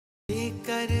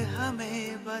कर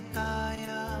हमें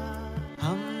बताया,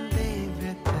 हम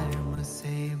दिव्य कर्म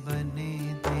से बने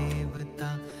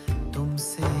देवता,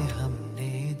 तुमसे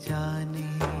हमने जाने।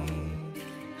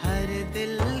 हर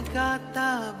दिल गाता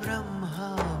ब्रह्मा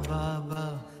बाबा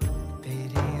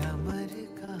तेरी अमर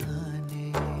कहानी।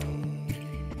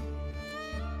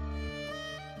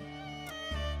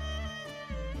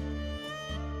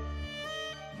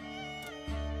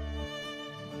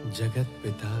 जगत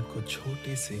पिता को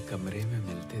छोटे से कमरे में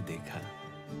मिलते देखा,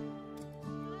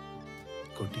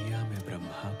 कुटिया में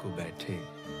ब्रह्मा को बैठे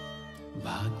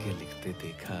भाग्य लिखते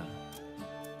देखा।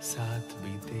 साथ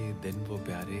बीते दिन वो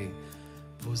प्यारे,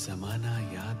 वो जमाना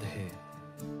याद है,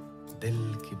 दिल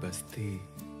की बस्ती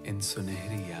इन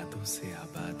सुनहरी यादों से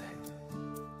आबाद है।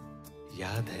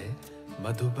 याद है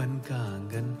मधुबन का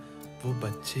आंगन, वो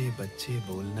बच्चे बच्चे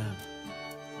बोलना,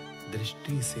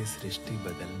 दृष्टि से सृष्टि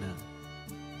बदलना,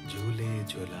 झूले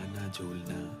झुलाना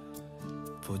झूलना,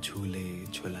 वो झूले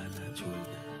झुलाना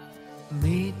झूलना।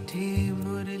 मीठी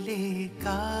मुरली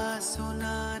का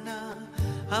सुनाना,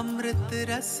 अमृत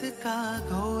रस का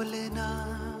घोलना,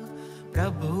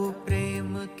 प्रभु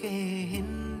प्रेम के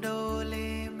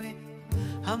हिंडोले में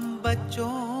हम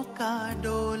बच्चों का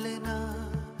डोलना।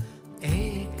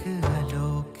 एक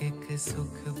अलौकिक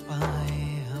सुख पाए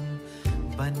हम,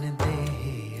 बन दे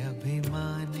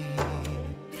अभिमानी,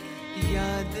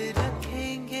 याद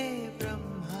रखेंगे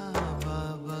ब्रह्मा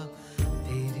बाबा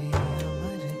तेरी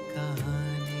अमर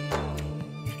कहानी।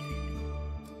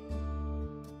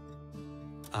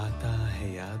 आता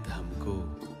है याद हमको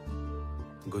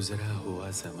गुजरा हुआ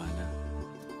जमाना,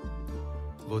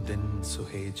 वो दिन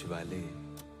सुहेज वाले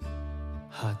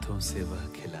हाथों से वह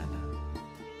खिलाना,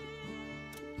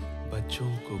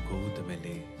 बच्चों को गोद में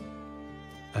ले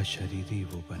अशरीरी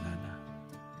वो बनाना,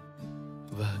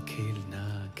 वह खेलना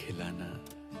खिलाना,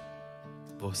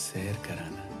 वो सैर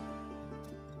कराना।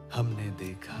 हमने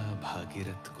देखा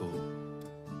भागीरथ को,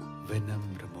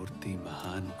 विनम्र मूर्ति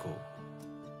महान को,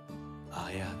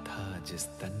 आया था जिस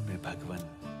तन में भगवन,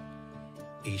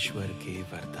 ईश्वर के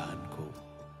वरदान को,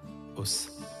 उस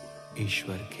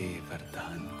ईश्वर के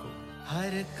वरदान को।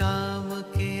 हर काम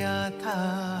किया था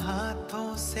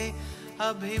हाथों से,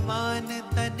 अभिमान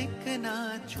तनिक ना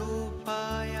छू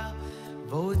पाया,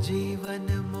 वो जीवन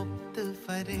मुक्त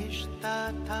फरिश्ता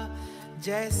था,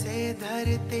 जैसे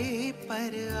धरती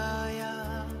पर आया।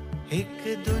 एक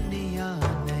दुनिया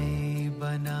नई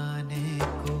बनाने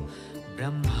को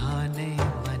ब्रह्मा ने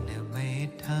मन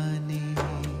में ठानी,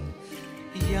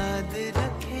 याद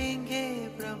रखेंगे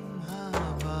ब्रह्मा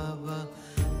बाबा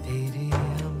तेरी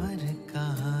अमर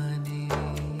कहानी।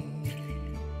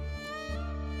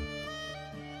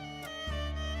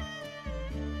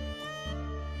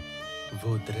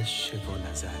 वो दृश्य वो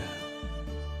नजारा,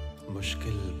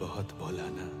 मुश्किल बहुत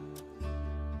भुलाना,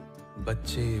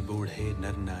 बच्चे बूढ़े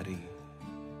नर नारी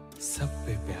सब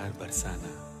पे प्यार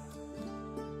बरसाना,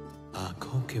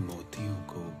 आंखों के मोतियों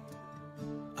को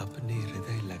अपने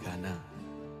हृदय लगाना,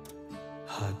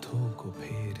 हाथों को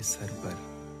फेर सर पर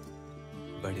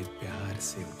बड़े प्यार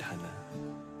से उठाना,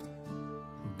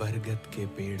 बरगद के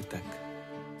पेड़ तक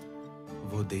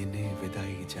वो देने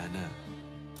विदाई जाना,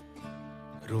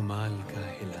 रुमाल का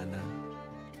हिलाना,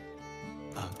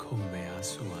 आंखों में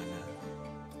आंसू आना,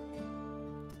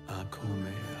 आंखों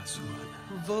में आंसू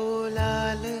आना। वो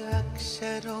लाल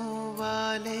अक्षरों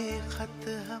वाले खत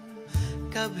हम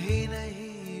कभी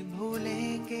नहीं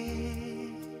भूलेंगे,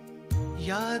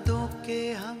 यादों के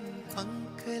हम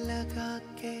पंख लगा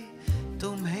के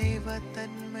तुम्हें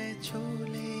वतन में छू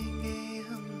लेंगे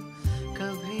हम,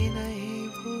 कभी नहीं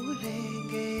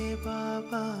भूलेंगे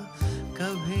बाबा,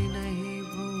 कभी नहीं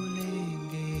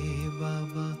भूलेंगे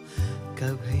बाबा,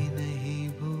 कभी नहीं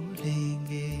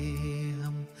भूलेंगे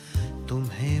हम,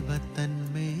 तुम्हें वतन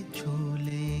में छू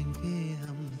लेंगे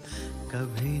हम,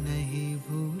 कभी नहीं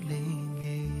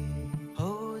भूलेंगे।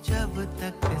 हो जब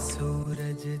तक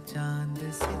सूरज चांद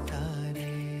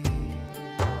सितारे,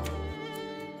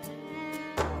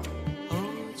 हो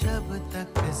जब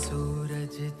तक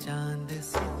सूरज चांद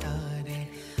सितारे,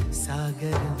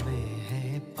 सागर में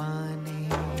है पानी,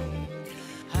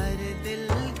 हर दिल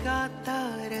गाता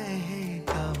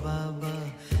रहेगा बाबा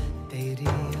तेरी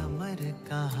अमर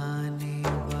कहानी।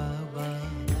 बाबा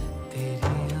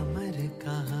तेरी अमर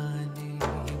कहानी,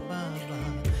 बाबा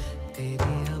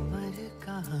तेरी अमर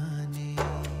कहानी।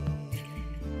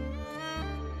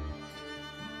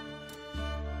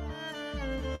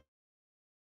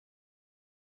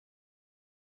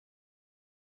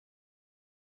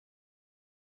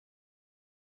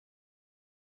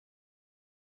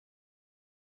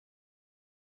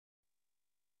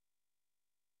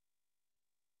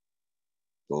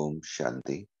 Om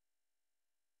Shanti.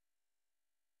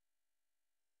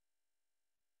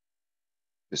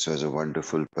 This was a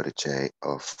wonderful parichay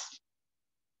of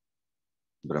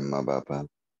Brahma Baba,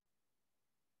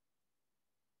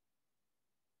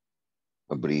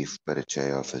 a brief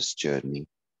parichay of his journey,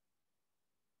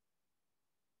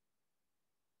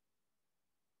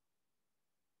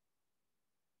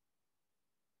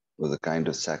 of the kind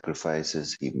of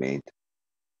sacrifices he made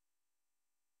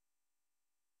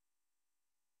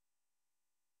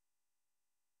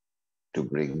to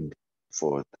bring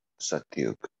forth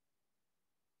Satyug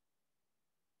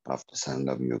after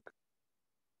Sangam Yug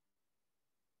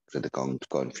to the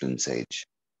confluence age.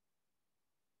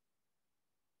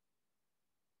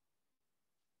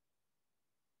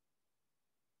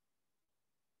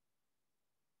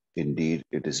 Indeed,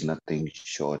 it is nothing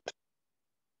short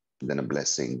than a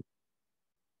blessing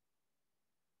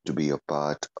to be a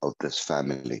part of this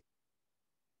family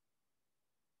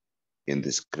in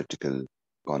this critical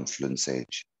confluence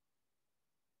age.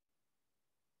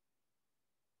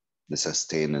 The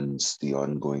sustenance, the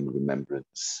ongoing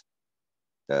remembrance,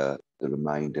 the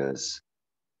reminders,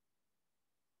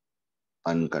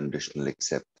 unconditional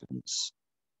acceptance,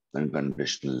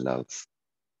 unconditional love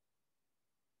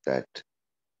that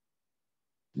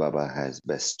Baba has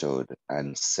bestowed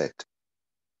and set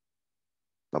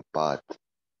a path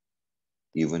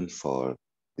even for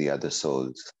the other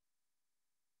souls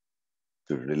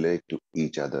to relate to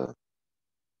each other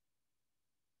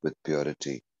with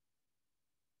purity.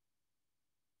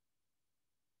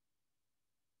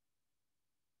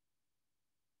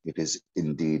 It is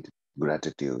indeed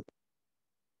gratitude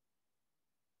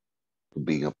for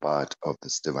being a part of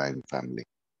this divine family.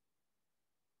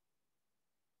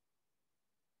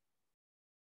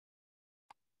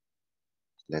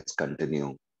 Let's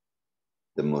continue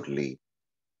the Murli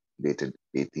dated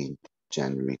 18th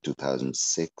January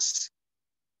 2006.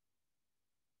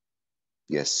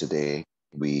 Yesterday,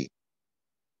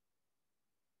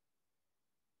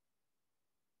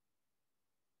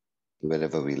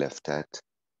 wherever we left at,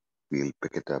 we'll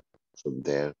pick it up from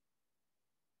there.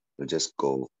 We'll just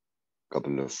go a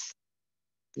couple of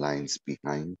lines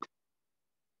behind.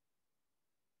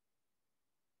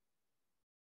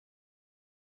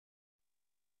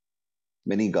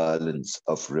 Many garlands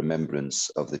of remembrance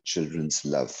of the children's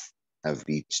love have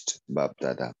reached Bab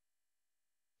Dada.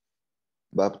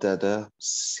 Bab Dada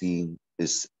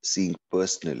is seeing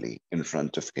personally in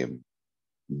front of him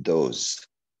those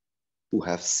who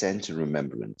have sent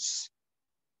remembrance,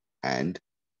 and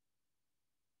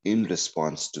in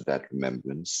response to that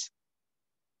remembrance,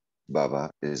 Baba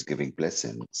is giving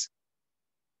blessings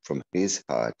from his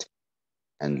heart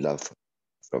and love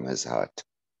from his heart.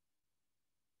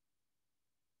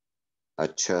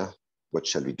 Acha, what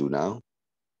shall we do now?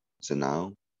 So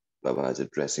now Baba is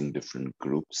addressing different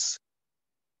groups,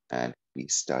 and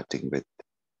he's starting with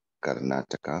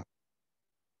Karnataka.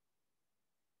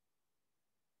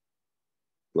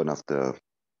 One of the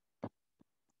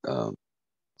uh,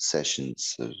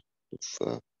 sessions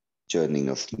of Churning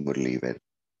of Murli, where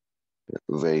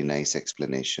a very nice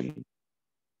explanation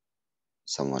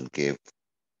someone gave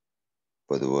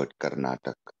for the word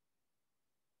Karnatak.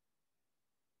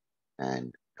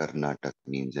 And Karnatak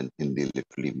means in Hindi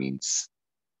literally means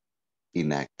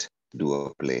enact, do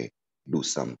a play, do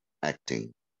some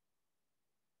acting.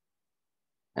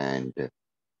 And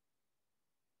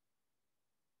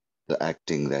the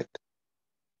acting that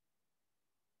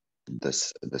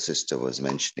the sister was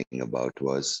mentioning about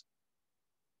was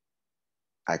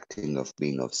acting of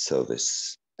being of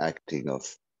service, acting of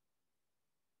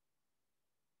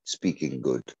speaking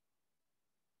good,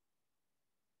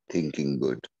 thinking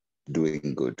good,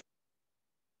 doing good,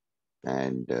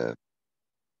 and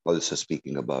also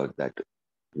speaking about that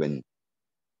when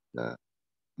uh,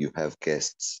 you have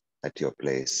guests at your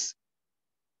place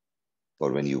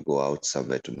or when you go out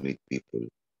somewhere to meet people,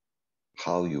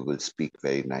 how you will speak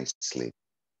very nicely.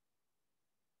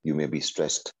 You may be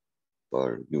stressed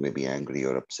or you may be angry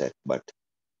or upset, but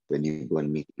when you go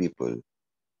and meet people,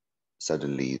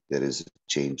 suddenly there is a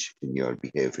change in your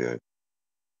behavior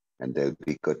and there'll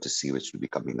be courtesy which will be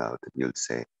coming out, and you'll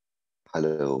say,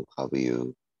 hello, how are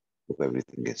you? Hope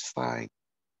everything is fine.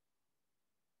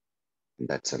 And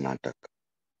that's a natak.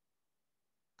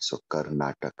 So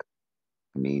Karnatak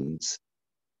means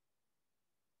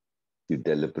you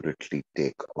deliberately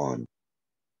take on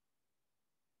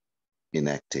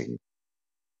enacting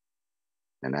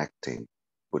and acting,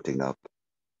 putting up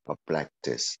a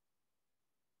practice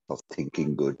of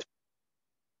thinking good,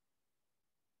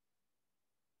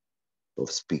 of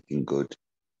speaking good,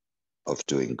 of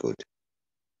doing good.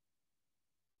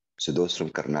 So those from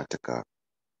Karnataka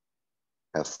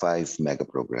have 5 mega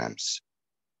programs.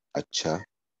 Acha,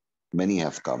 many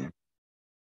have come.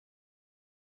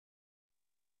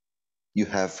 You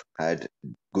have had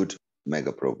good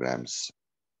mega programs.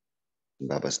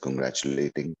 Baba's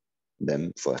congratulating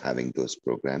them for having those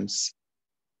programs.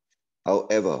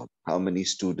 However, how many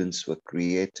students were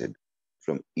created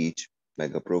from each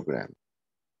mega program?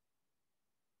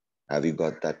 Have you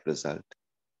got that result?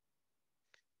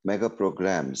 Mega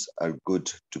programs are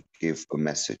good to give a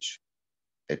message.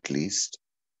 At least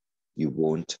you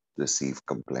won't receive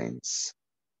complaints.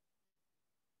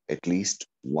 At least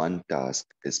one task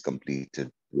is completed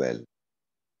well.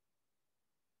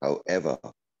 However,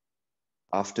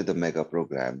 after the mega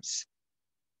programs,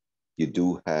 you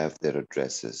do have their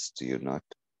addresses, do you not?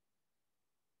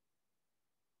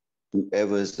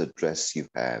 Whoever's address you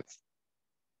have,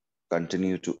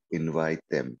 continue to invite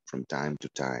them from time to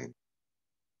time.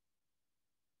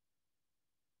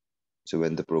 So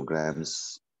when the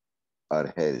programs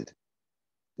are held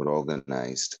or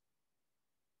organized,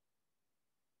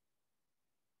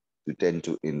 you tend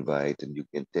to invite and you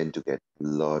can tend to get a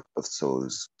lot of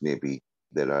souls. Maybe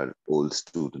there are old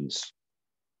students,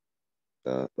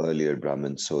 earlier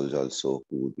Brahmin souls also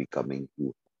who will be coming,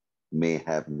 who may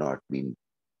have not been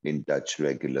in touch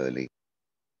regularly,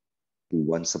 who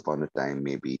once upon a time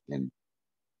may be in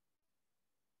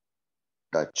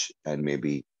touch and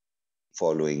maybe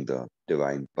following the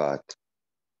divine path,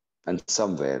 and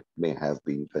somewhere may have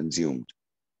been consumed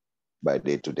by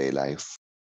day-to-day life.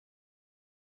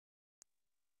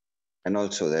 And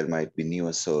also there might be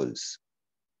newer souls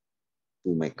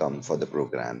who may come for the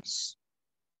programs.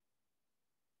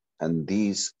 And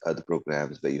these are the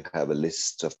programs where you have a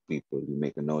list of people, you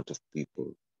make a note of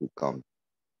people who come.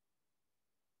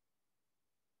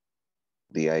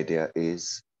 The idea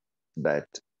is that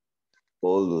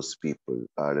all those people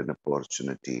are an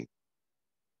opportunity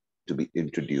to be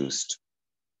introduced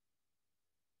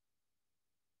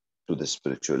to the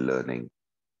spiritual learning,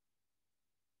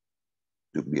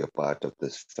 to be a part of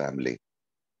this family.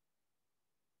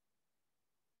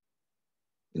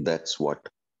 And that's what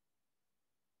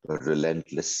a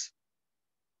relentless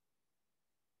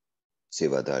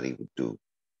sevadari would do,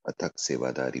 athak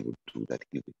sevadari would do, that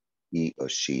he or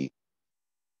she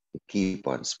would keep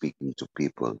on speaking to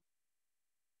people.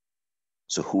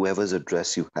 So whoever's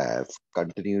address you have,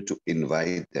 continue to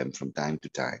invite them from time to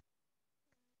time.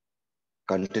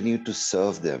 Continue to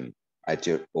serve them at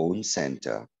your own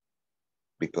center,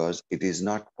 because it is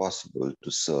not possible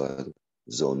to serve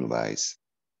zone-wise.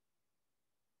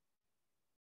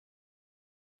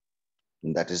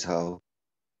 And that is how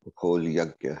the whole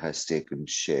yajna has taken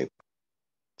shape,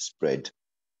 spread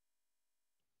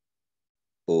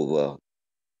over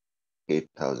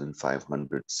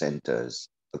 8,500 centers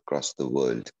across the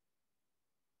world,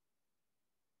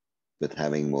 with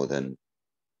having more than,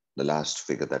 the last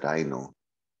figure that I know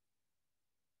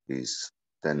is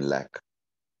 10 lakh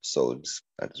souls.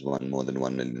 That is more than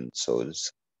 1 million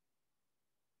souls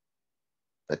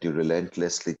that you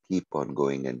relentlessly keep on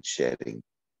going and sharing.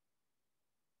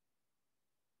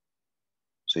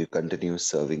 So you continue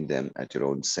serving them at your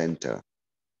own center.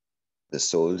 The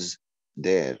souls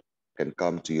there can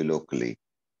come to you locally.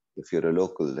 If you're a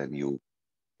local, then you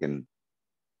can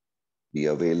be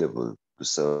available to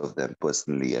serve them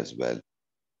personally as well.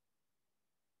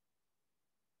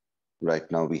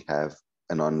 Right now we have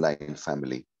an online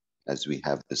family, as we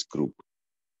have this group,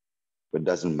 but it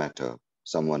doesn't matter.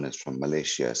 Someone is from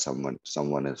Malaysia, someone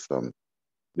is from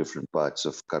different parts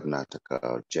of Karnataka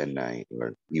or Chennai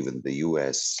or even the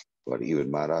US or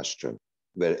even Maharashtra,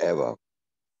 wherever,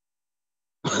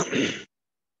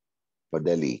 or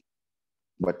Delhi.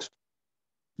 But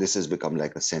this has become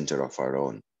like a center of our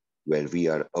own, where we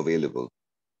are available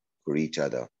for each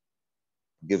other.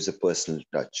 It gives a personal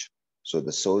touch. So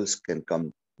the souls can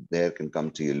come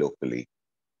to you locally.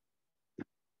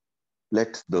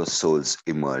 Let those souls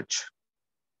emerge.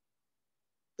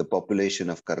 The population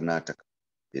of Karnataka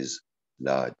is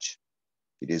large.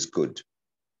 It is good.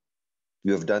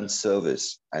 You have done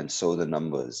service, and so the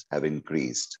numbers have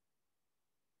increased.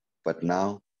 But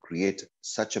now create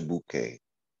such a bouquet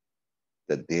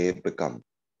that they become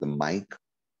the mic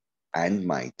and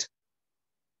might,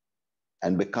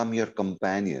 and become your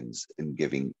companions in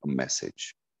giving a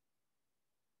message.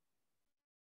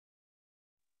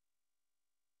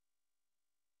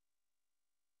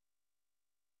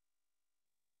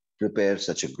 Prepare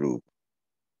such a group.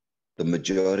 The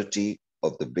majority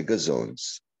of the bigger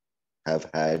zones have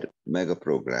had mega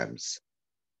programs,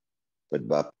 but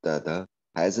Bap Dada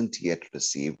hasn't yet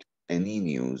received any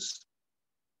news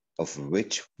of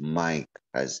which mic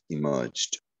has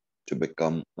emerged to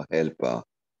become a helper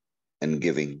in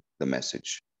giving the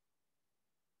message.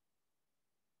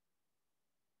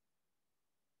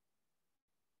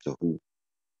 So who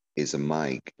is a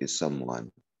mic is someone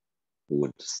who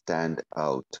would stand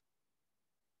out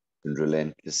and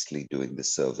relentlessly doing the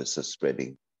service of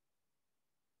spreading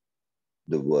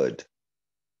the word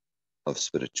of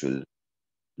spiritual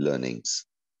learnings.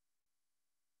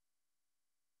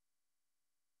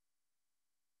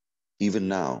 Even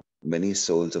now, many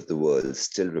souls of the world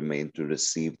still remain to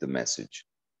receive the message.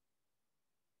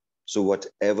 So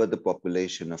whatever the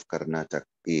population of Karnataka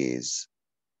is,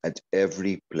 at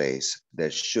every place there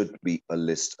should be a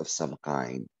list of some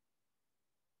kind.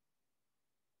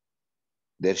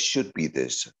 There should be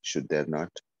this, should there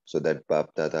not? So that Bap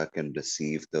Dada can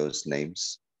receive those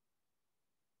names.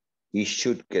 He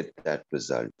should get that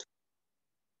result.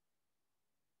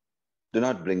 Do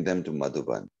not bring them to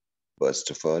Madhuban. First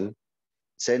of all,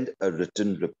 send a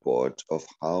written report of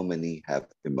how many have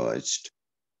emerged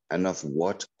and of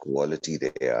what quality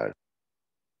they are,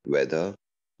 whether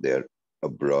they're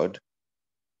abroad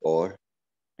or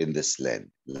in this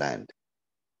land.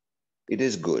 It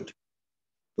is good.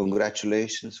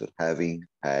 Congratulations for having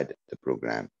had the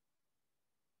program.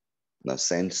 Now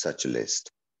send such a list.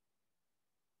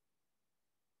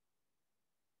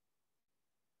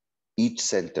 Each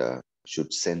center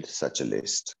should send such a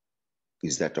list.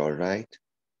 Is that all right?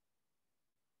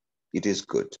 It is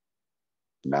good.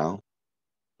 Now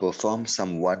perform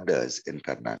some wonders in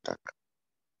Karnataka.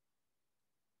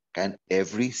 Can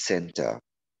every center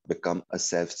become a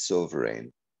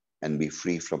self-sovereign and be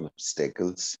free from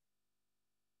obstacles?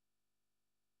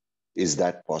 Is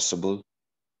that possible?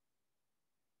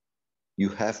 You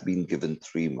have been given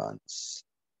 3 months.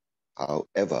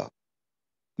 However,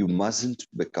 you mustn't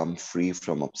become free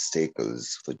from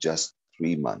obstacles for just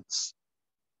 3 months.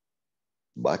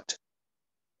 But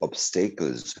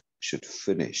obstacles should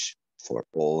finish for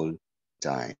all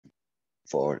time,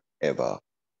 forever.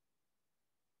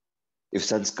 If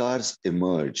sanskars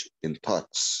emerge in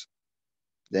thoughts,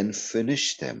 then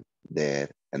finish them there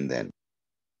and then.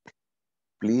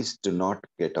 Please do not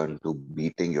get onto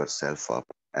beating yourself up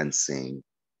and saying,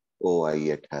 oh, I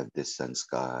yet have this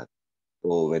sanskar.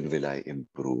 Oh, when will I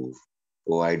improve?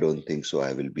 Oh, I don't think so.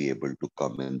 I will be able to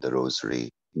come in the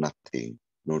rosary. Nothing,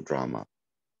 no drama.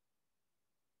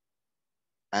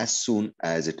 As soon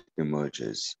as it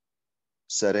emerges,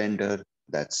 surrender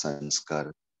that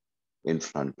sanskar in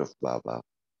front of Baba.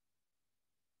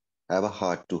 Have a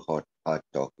heart-to-heart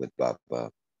talk with Baba.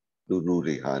 Do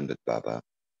Rurihan with Baba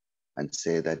and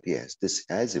say that, yes, this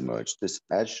has emerged, this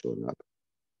has shown up,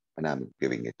 and I'm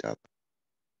giving it up.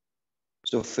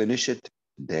 So finish it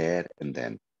there and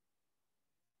then.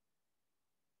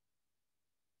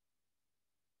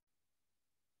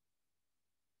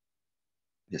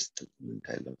 Just a moment,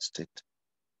 I lost it.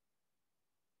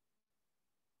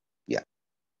 Yeah.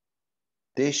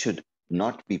 They should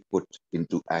not be put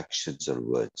into actions or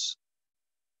words.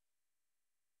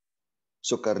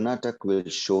 So Karnataka will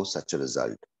show such a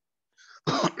result.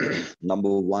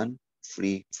 Number 1,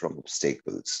 free from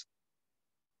obstacles.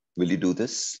 Will you do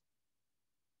this?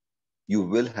 You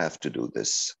will have to do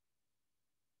this.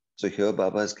 So here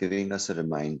Baba is giving us a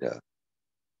reminder.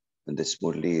 And this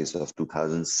Murli is of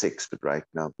 2006, but right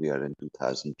now we are in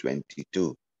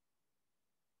 2022.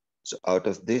 So out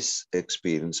of this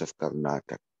experience of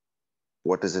Karnataka,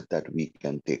 what is it that we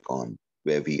can take on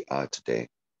where we are today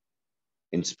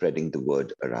in spreading the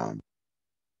word around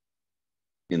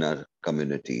in our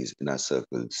communities, in our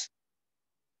circles,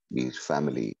 be it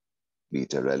family, be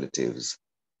it our relatives,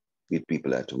 be it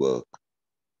people at work,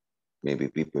 maybe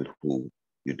people who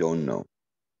you don't know.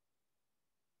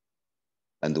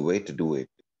 And the way to do it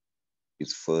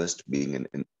is first being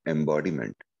an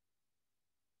embodiment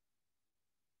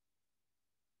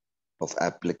of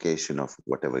application of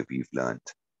whatever we've learned.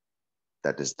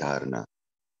 That is dharana.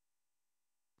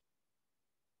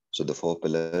 So the 4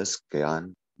 pillars,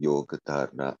 Gyan, Yoga,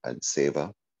 Dharana, and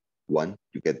Seva. 1,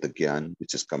 you get the Gyan,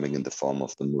 which is coming in the form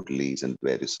of the Murlis and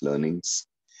various learnings,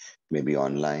 maybe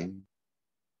online.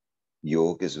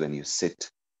 Yoga is when you sit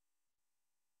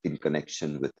in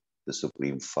connection with the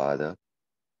Supreme Father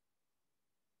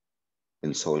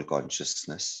in soul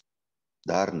consciousness.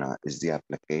 Dharana is the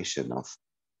application of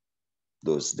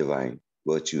those divine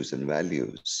virtues and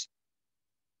values.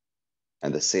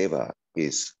 And the Seva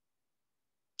is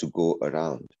to go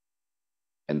around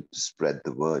and spread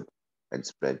the word and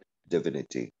spread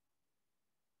divinity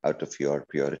out of your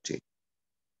purity.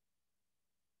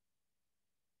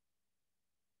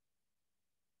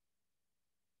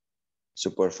 So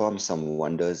perform some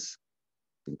wonders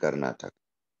in Karnataka.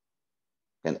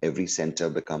 Can every center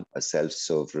become a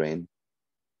self-sovereign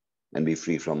and be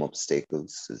free from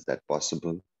obstacles? Is that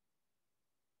possible?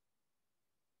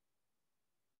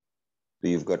 So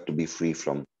you've got to be free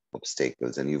from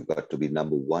obstacles, and you've got to be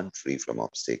number one free from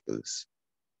obstacles.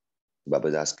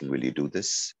 Baba's asking, will you do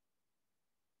this?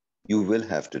 You will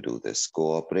have to do this.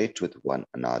 Cooperate with one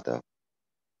another,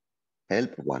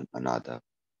 help one another,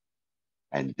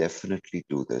 and definitely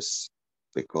do this.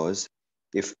 Because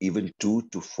if even 2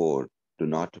 to 4 do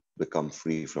not become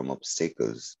free from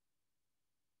obstacles,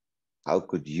 how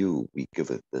could you be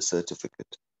given the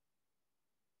certificate?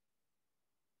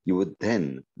 You would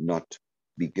then not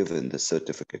be given the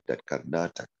certificate that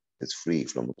Karnataka is free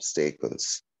from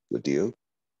obstacles, would you?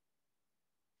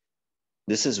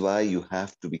 This is why you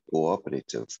have to be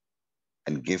cooperative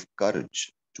and give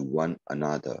courage to one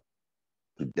another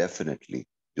to definitely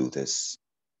do this.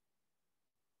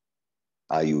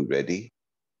 Are you ready?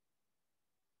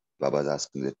 Baba's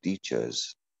asking the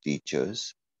teachers,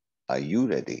 are you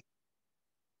ready?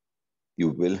 You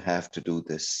will have to do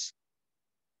this.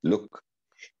 Look,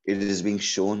 it is being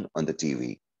shown on the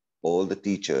TV. All the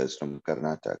teachers from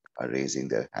Karnataka are raising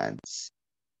their hands.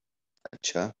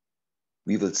 Acha,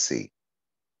 we will see.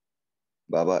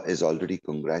 Baba is already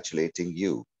congratulating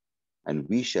you, and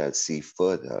we shall see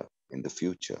further in the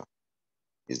future.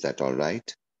 Is that all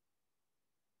right?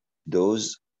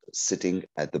 Those sitting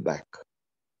at the back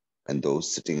and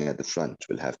those sitting at the front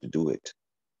will have to do it.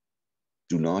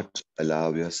 Do not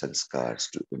allow your sanskars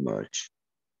to emerge.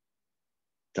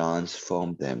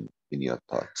 Transform them in your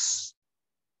thoughts.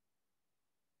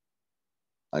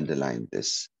 Underline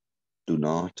this. Do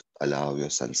not allow your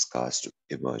sanskars to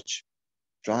emerge.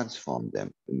 Transform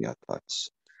them in your thoughts.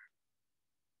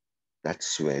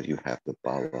 That's where you have the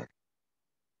power.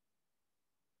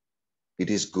 It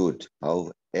is good,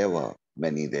 however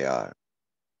many they are,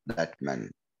 that many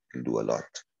can do a lot.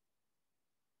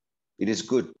 It is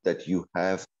good that you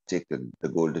have taken the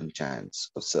golden chance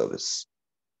of service.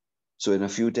 So in a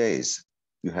few days,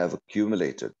 you have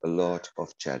accumulated a lot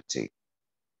of charity.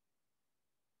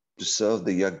 To serve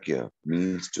the yajna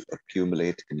means to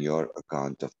accumulate in your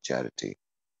account of charity.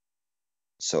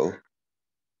 So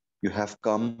you have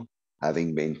come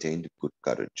having maintained good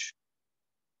courage.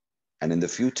 And in the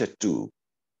future too,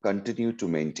 continue to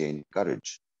maintain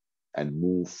courage and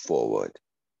move forward.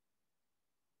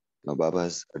 Now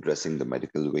Baba's addressing the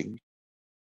medical wing.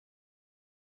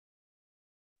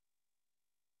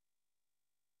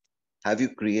 Have you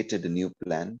created a new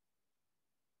plan?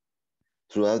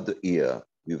 Throughout the year,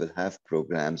 we will have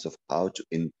programs of how to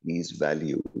increase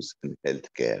values in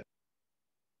healthcare.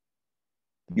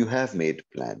 You have made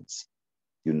plans.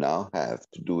 You now have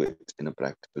to do it in a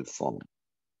practical form.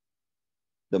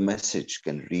 The message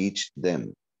can reach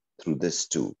them through this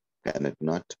too, can it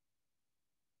not?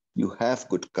 You have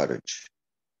good courage.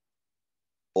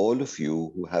 All of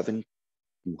you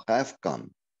who have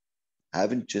come,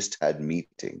 haven't just had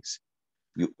meetings.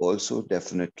 You also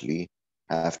definitely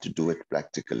have to do it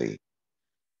practically.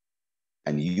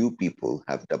 And you people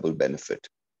have double benefit.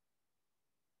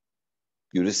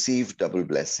 You receive double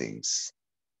blessings.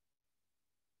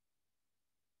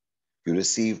 You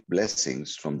receive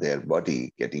blessings from their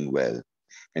body getting well,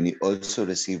 and you also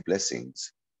receive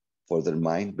blessings for their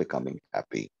mind becoming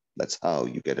happy. That's how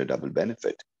you get a double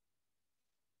benefit.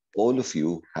 All of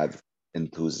you have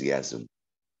enthusiasm.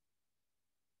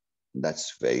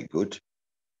 That's very good.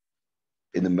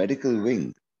 In the medical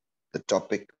wing, the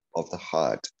topic of the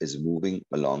heart is moving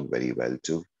along very well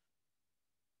too.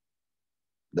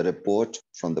 The report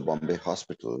from the Bombay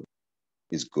hospital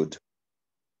is good.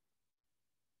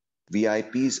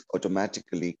 VIPs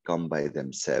automatically come by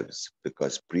themselves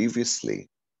because previously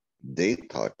they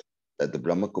thought that the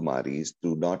Brahma Kumaris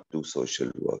do not do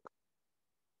social work.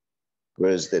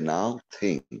 Whereas they now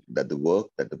think that the work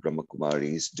that the Brahma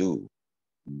Kumaris do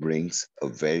brings a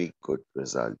very good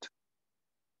result.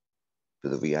 To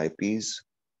the VIPs,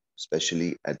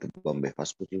 especially at the Bombay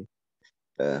hospital,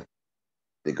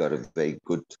 they got a very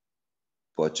good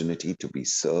opportunity to be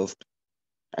served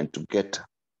and to get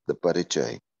the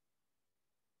parichay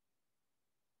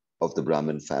of the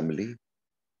Brahmin family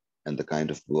and the kind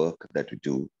of work that we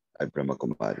do at Brahma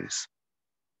Kumaris.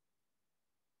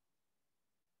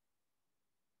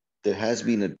 There has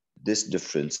been this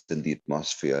difference in the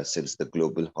atmosphere since the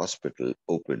global hospital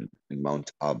opened in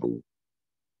Mount Abu.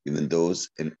 Even those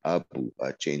in Abu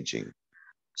are changing.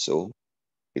 So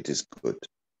it is good.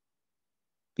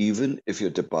 Even if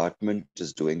your department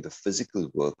is doing the physical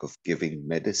work of giving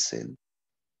medicine,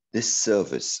 this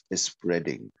service is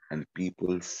spreading and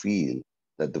people feel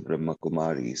that the Brahma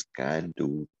Kumaris can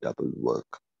do double work.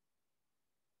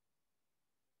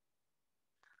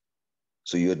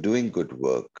 So you're doing good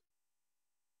work.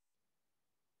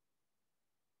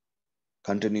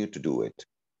 Continue to do it.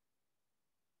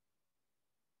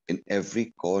 In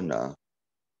every corner,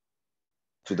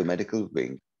 through the medical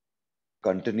wing,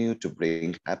 continue to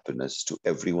bring happiness to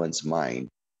everyone's mind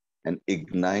and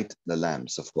ignite the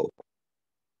lamps of hope.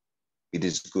 It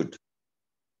is good.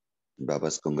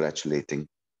 Baba's congratulating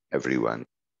everyone.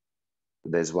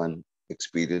 There's one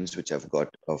experience which I've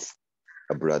got of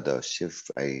a brother, Shiv.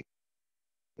 I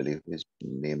believe his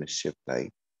name is Shiv. I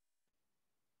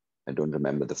don't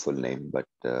remember the full name, but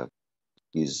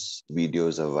his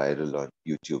videos are viral on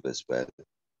YouTube as well.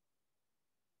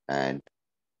 And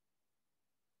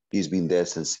he's been there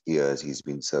since years. He's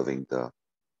been serving the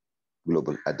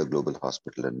global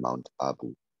hospital in Mount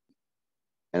Abu.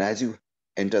 And as you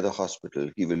enter the hospital,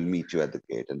 he will meet you at the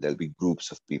gate, and there'll be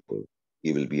groups of people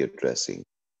he will be addressing.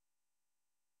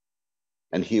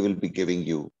 And he will be giving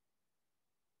you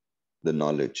the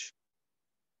knowledge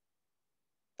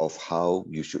of how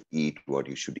you should eat, what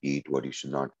you should eat, what you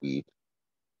should not eat,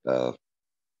 uh,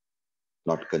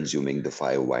 not consuming the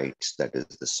five whites, that is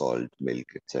the salt, milk,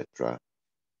 etc.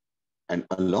 And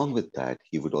along with that,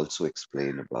 he would also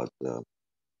explain about the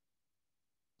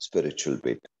spiritual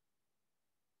bit.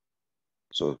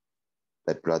 So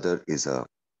that brother is a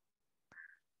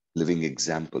living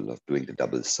example of doing the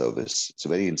double service. It's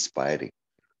very inspiring.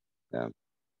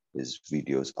 His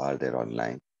videos are there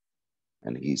online,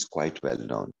 and he's quite well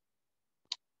known.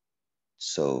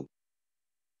 So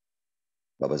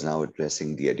Baba's now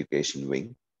addressing the education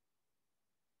wing.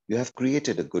 You have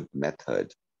created a good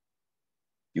method.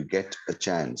 You get a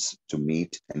chance to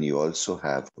meet, and you also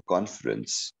have a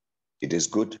conference. It is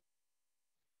good.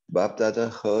 Bab Dada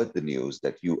heard the news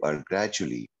that you are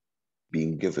gradually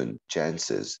being given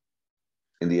chances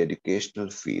in the educational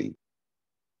field,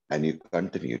 and you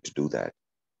continue to do that.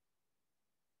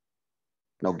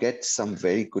 Now get some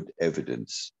very good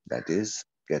evidence, that is,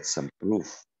 get some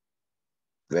proof.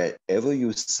 Wherever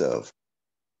you serve,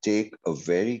 take a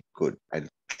very good and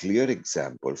clear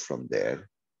example from there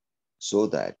so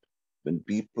that when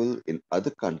people in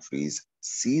other countries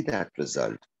see that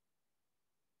result,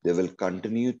 they will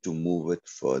continue to move it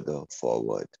further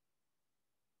forward.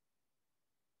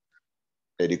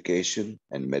 Education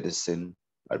and medicine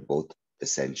are both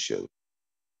essential.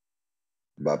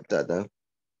 Bab Dada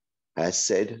has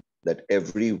said that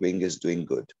every wing is doing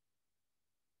good.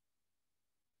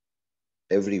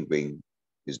 Every wing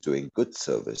is doing good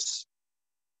service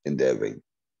in their wing.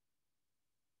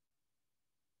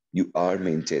 You are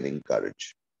maintaining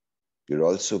courage. You're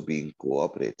also being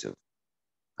cooperative.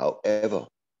 However,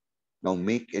 now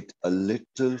make it a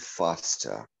little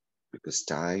faster because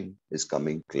time is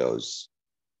coming close.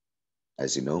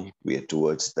 As you know, we are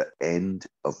towards the end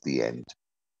of the end.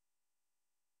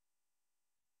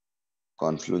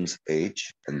 Confluence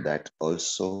age, and that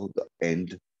also the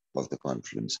end of the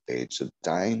confluence age. So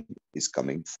time is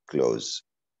coming close.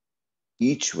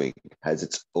 Each wing has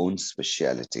its own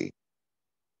speciality.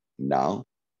 Now,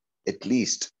 at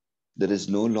least, there is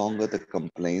no longer the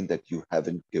complaint that you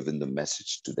haven't given the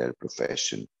message to their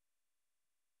profession.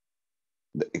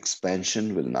 The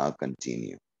expansion will now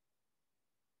continue.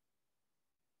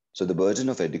 So the burden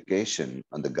of education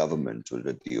on the government will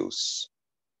reduce.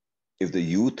 If the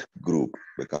youth group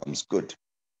becomes good,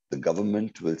 the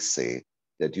government will say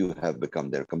that you have become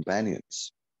their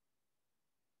companions.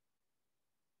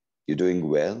 You're doing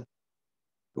well.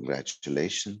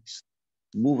 Congratulations.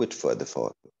 Move it further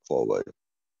forward.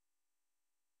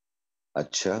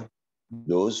 Acha,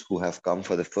 those who have come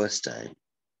for the first time,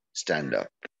 stand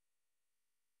up.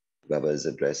 Baba is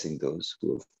addressing those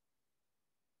who have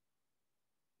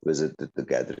visited the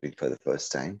gathering for the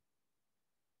first time.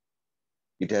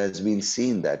 It has been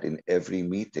seen that in every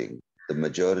meeting, the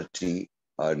majority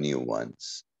are new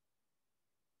ones.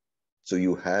 So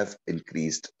you have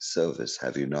increased service,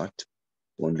 have you not?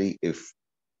 Only if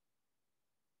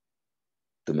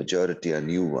the majority are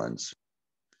new ones,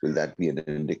 will that be an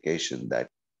indication that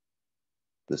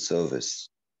the service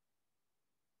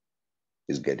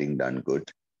is getting done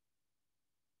good?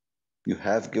 You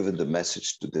have given the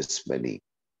message to this many.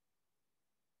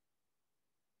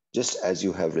 Just as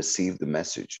you have received the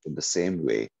message in the same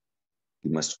way,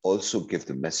 you must also give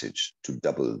the message to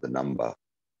double the number.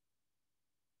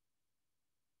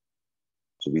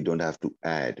 So we don't have to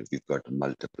add, we've got to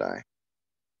multiply.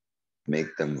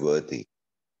 Make them worthy.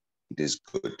 It is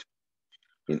good.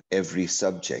 In every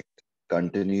subject,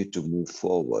 continue to move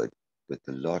forward with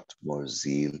a lot more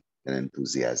zeal and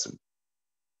enthusiasm.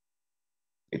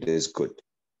 It is good.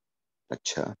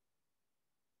 Acha.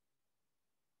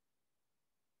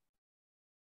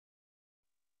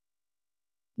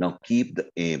 Now keep the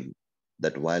aim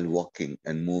that while walking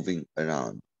and moving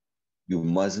around, you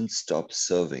mustn't stop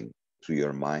serving through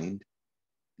your mind,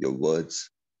 your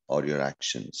words, or your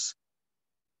actions.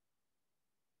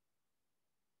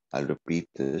 I'll repeat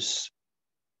this.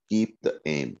 Keep the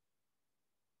aim.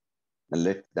 And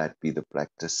let that be the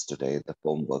practice today, the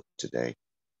homework today.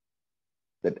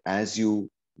 That as you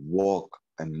walk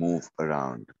and move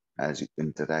around, as you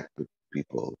interact with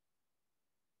people,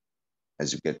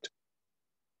 as you get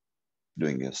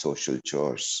doing your social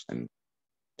chores and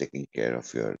taking care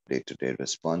of your day-to-day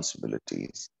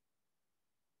responsibilities,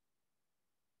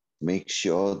 make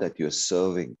sure that you're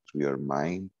serving through your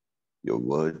mind, your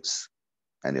words,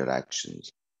 and your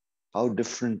actions. How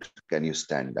different can you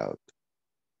stand out?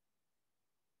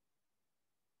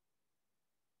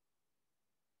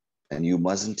 And you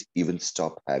mustn't even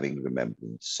stop having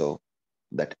remembrance. So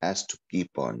that has to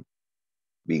keep on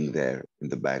being there in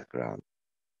the background.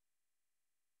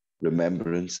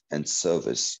 Remembrance and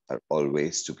service are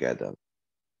always together.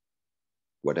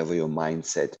 Whatever your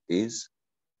mindset is,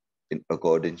 in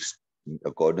accordance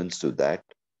to that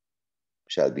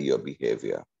shall be your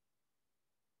behavior.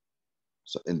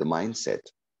 So in the mindset,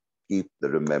 keep the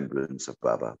remembrance of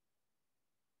Baba.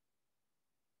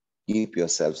 Keep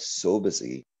yourself so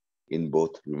busy in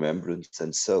both remembrance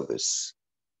and service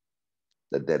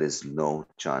that there is no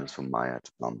chance for Maya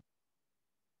to come.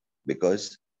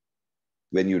 Because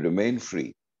when you remain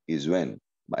free is when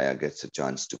Maya gets a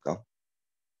chance to come.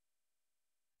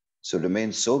 So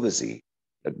remain so busy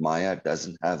that Maya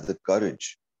doesn't have the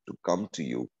courage to come to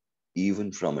you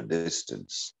even from a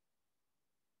distance.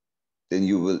 Then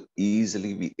you will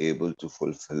easily be able to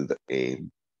fulfill the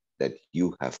aim that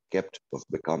you have kept of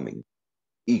becoming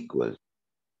equal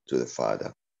to the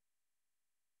Father.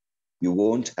 You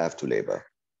won't have to labor.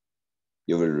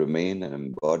 You will remain an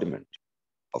embodiment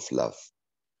of love.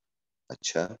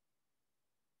 Acha,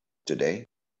 today,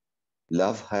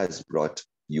 love has brought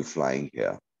you flying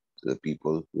here to the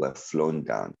people who have flown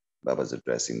down. Baba's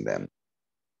addressing them.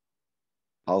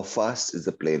 How fast is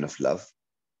the plane of love?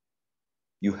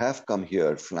 You have come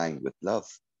here flying with love.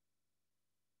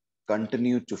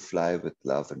 Continue to fly with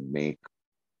love and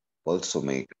also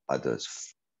make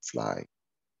others fly.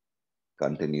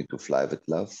 Continue to fly with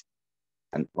love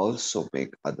and also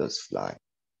make others fly.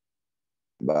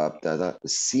 Bab Dada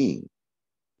is seeing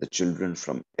the children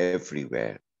from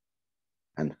everywhere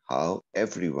and how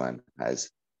everyone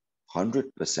has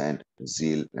 100%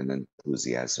 zeal and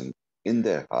enthusiasm in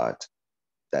their heart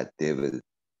that they will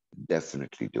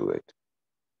definitely do it.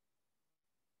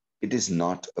 It is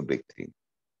not a big thing.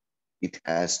 It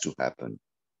has to happen.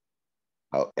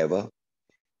 However,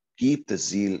 keep the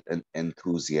zeal and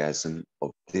enthusiasm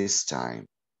of this time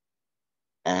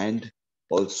and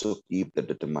also keep the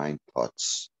determined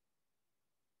thoughts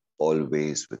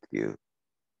always with you.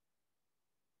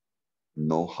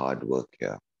 No hard work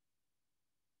here.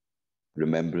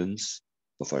 Remembrance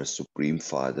of our Supreme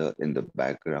Father in the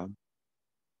background.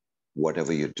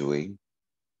 Whatever you're doing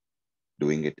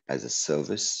it as a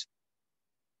service.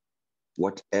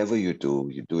 Whatever you do,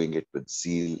 you're doing it with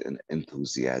zeal and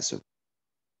enthusiasm.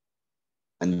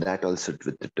 And that also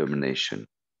with determination.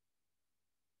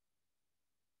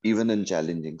 Even in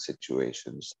challenging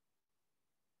situations,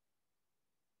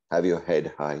 have your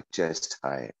head high, chest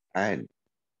high, and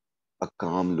a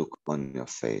calm look on your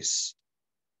face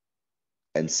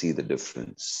and see the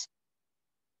difference.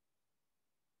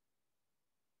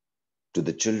 To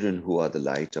the children who are the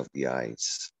light of the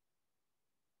eyes,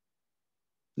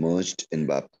 merged in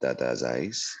Bap Dada's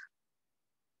eyes,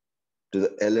 to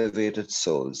the elevated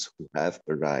souls who have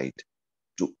a right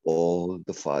to all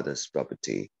the Father's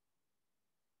property,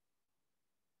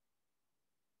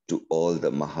 to all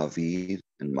the Mahavir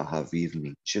and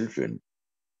Mahavirni children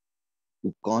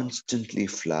who constantly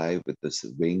fly with the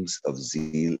wings of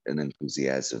zeal and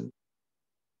enthusiasm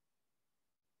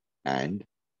and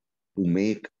who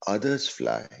make others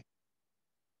fly,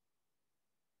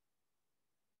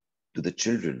 to the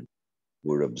children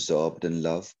who are absorbed in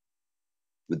love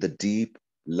with the deep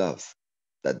love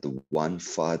that the one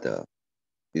Father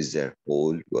is their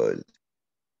whole world.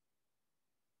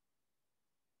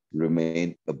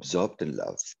 Remain absorbed in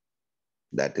love,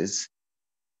 that is,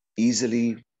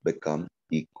 easily become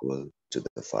equal to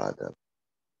the Father.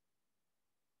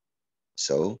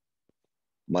 So,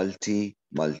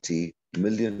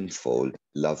 millionfold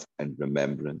love and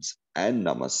remembrance and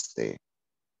namaste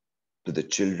to the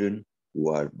children who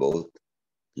are both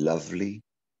lovely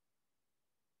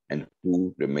and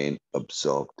who remain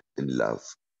absorbed in love,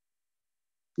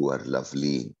 who are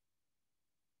lovely.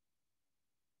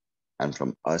 And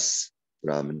from us,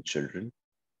 Brahmin children,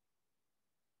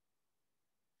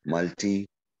 multi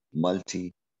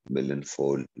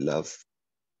millionfold love,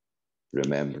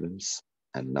 remembrance,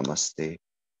 and namaste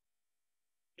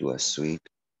to our sweet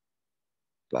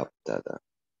Bap Dada.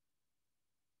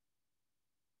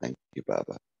 Thank you,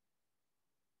 Baba.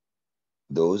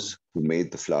 Those who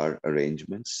made the flower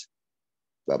arrangements,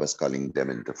 Baba's calling them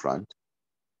in the front.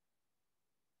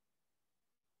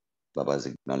 Baba's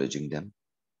acknowledging them.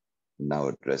 Now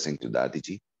addressing to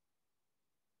Dadiji.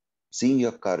 Seeing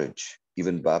your courage,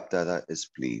 even Bap Dada is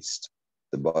pleased.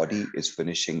 The body is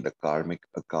finishing the karmic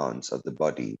accounts of the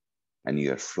body, and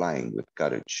you are flying with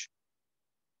courage.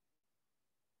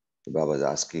 Baba's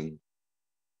asking,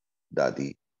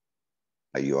 Dadi,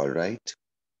 are you all right?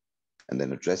 And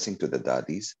then addressing to the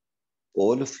Dadis,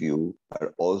 all of you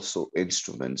are also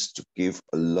instruments to give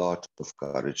a lot of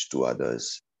courage to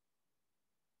others.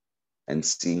 And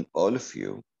seeing all of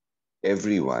you,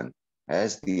 everyone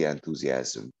has the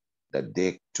enthusiasm that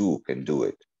they too can do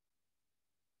it.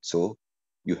 So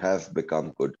you have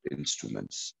become good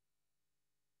instruments.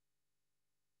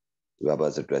 Baba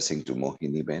is addressing to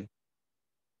Mohini Ben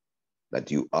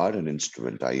that you are an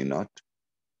instrument, are you not?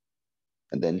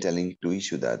 And then telling to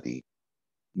Ishudadi,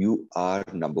 you are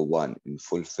number one in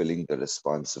fulfilling the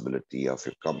responsibility of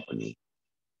your company.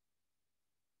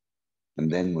 And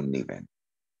then Munni Ben,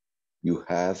 you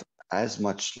have as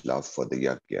much love for the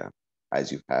yajna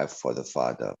as you have for the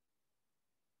father.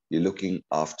 You're looking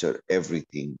after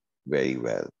everything very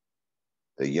well.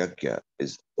 The yajna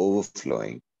is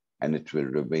overflowing and it will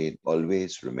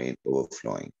always remain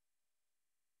overflowing.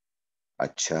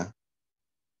 Acha,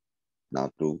 now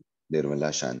to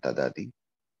Nirmala Shanta Dadi.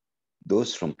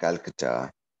 Those from Calcutta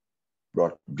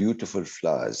brought beautiful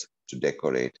flowers to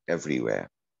decorate everywhere.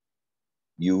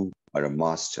 You are a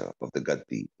master of the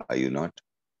Gaddi, are you not?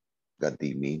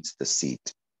 Gaddi means the seat.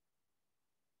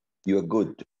 You are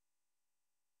good.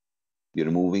 You're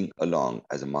moving along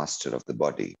as a master of the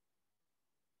body.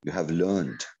 You have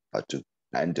learned how to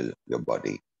handle your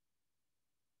body.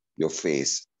 Your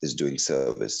face is doing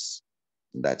service.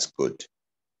 That's good.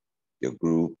 Your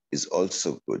group is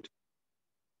also good.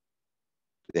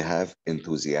 They have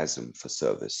enthusiasm for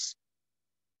service.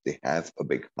 They have a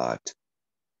big heart.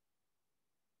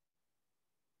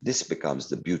 This becomes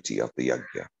the beauty of the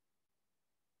yajna.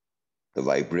 The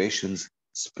vibrations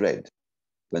spread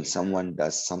when someone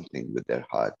does something with their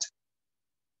heart.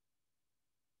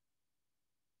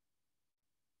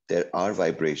 There are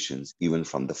vibrations even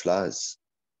from the flowers.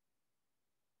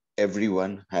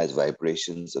 Everyone has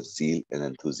vibrations of zeal and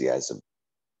enthusiasm.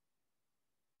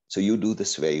 So you do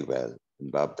this very well.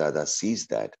 And Bab Dada sees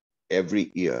that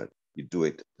every year you do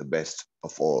it the best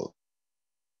of all.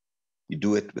 You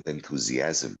do it with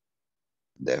enthusiasm.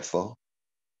 Therefore,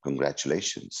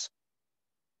 congratulations.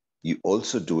 You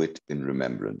also do it in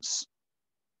remembrance.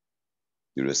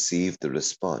 You receive the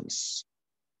response.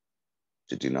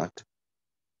 Did you not?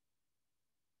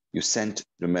 You sent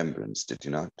remembrance, did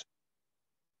you not?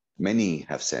 Many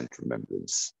have sent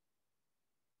remembrance.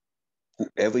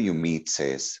 Whoever you meet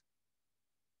says,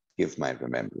 give my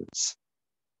remembrance.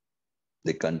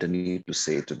 They continue to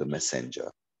say to the messenger,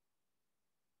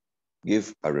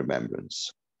 give a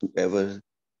remembrance. Whoever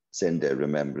send their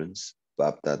remembrance,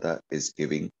 Bap Dada is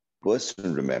giving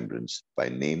personal remembrance by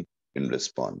name in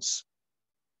response.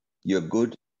 You're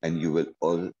good and you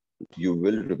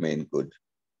will remain good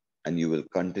and you will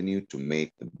continue to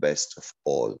make the best of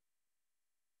all.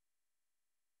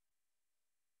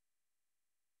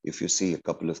 If you see a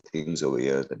couple of things over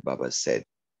here that Baba said,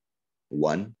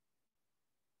 one,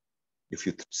 if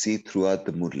you see throughout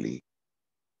the Murli,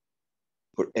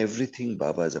 for everything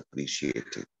Baba is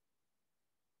appreciated.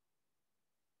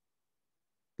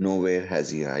 Nowhere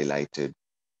has he highlighted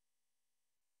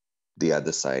the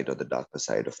other side or the darker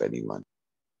side of anyone.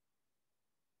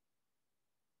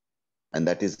 And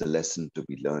that is the lesson to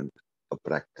be learned, a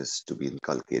practice to be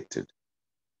inculcated,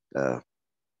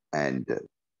 and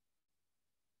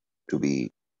to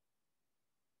be,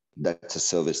 that's a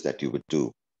service that you would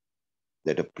do,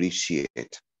 that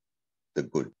appreciate the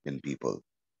good in people.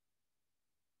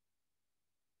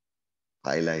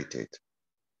 Highlight it.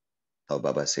 How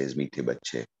Baba says, meethe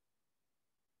bache.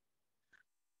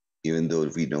 Even though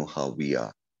we know how we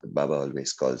are, but Baba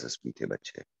always calls us meethe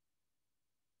bache.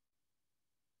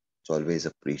 So always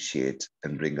appreciate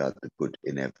and bring out the good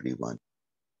in everyone.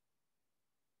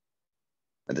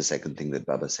 And the second thing that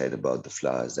Baba said about the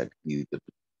flowers, that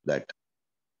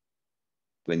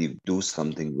when you do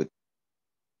something with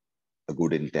a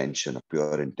good intention, a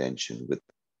pure intention, with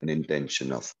an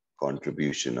intention of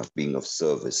contribution, of being of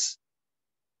service,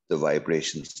 the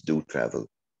vibrations do travel.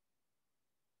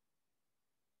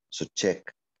 So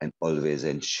check and always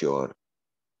ensure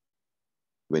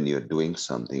when you're doing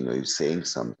something or you're saying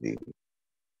something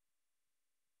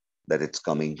that it's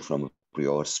coming from a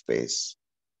pure space,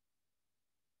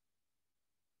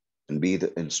 and be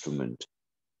the instrument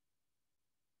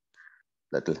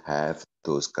that will have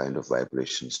those kind of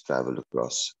vibrations travel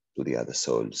across to the other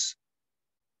souls.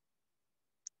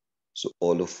 So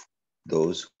all of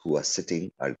those who are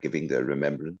sitting are giving their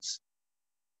remembrance,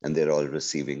 and they're all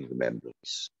receiving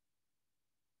remembrance.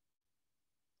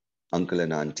 Uncle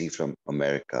and auntie from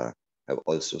America have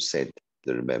also sent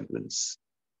the remembrance.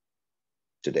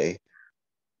 Today,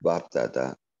 Bap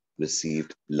Dada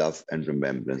received love and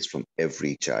remembrance from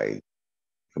every child,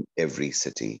 from every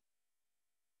city.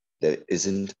 There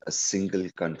isn't a single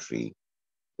country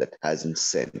that hasn't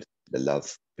sent the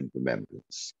love and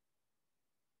remembrance.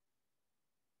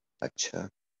 Acha.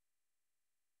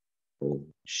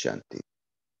 Om Shanti.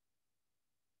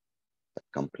 That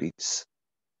completes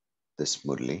this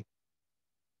Murli.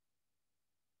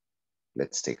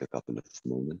 Let's take a couple of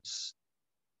moments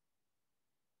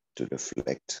to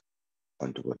reflect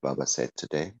onto what Baba said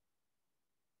today,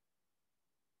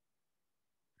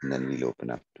 and then we'll open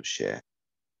up to share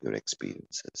your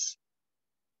experiences.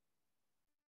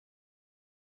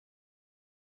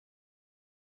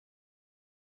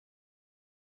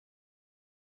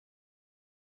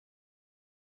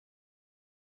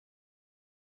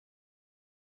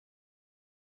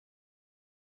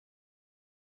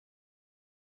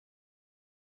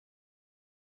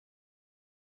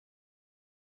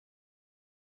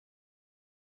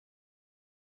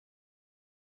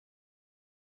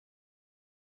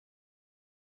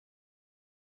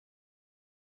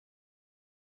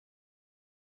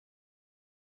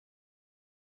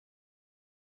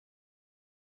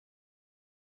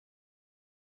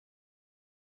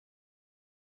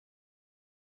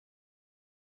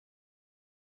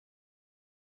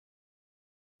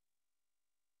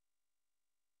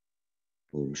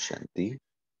 Om Shanti.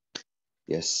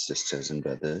 Yes, sisters and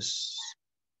brothers.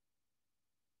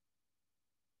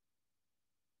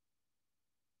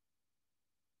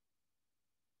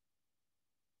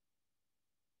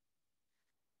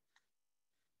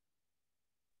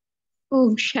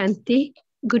 Om Shanti.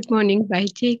 Good morning,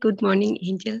 Vaiji. Good morning,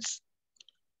 angels.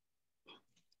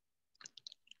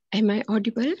 Am I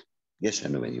audible? Yes, I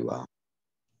know where you are.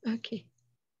 Okay.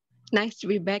 Nice to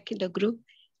be back in the group.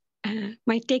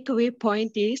 My takeaway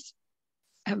point is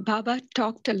Baba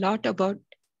talked a lot about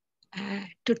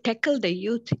to tackle the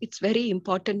youth. It's very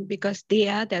important because they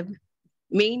are the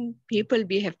main people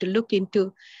we have to look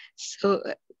into. So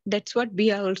that's what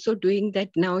we are also doing that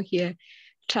now here,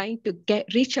 trying to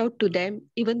reach out to them,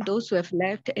 even those who have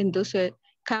left and those who have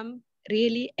come,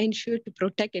 really ensure to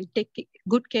protect and take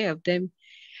good care of them.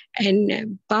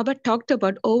 And Baba talked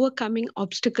about overcoming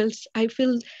obstacles. I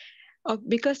feel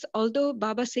because although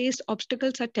Baba says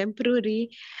obstacles are temporary,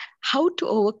 how to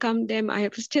overcome them, I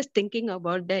was just thinking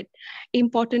about that.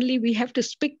 Importantly, we have to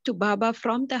speak to Baba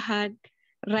from the heart,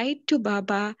 write to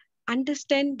Baba,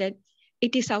 understand that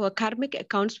it is our karmic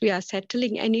accounts we are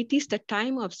settling, and it is the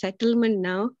time of settlement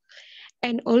now.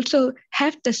 And also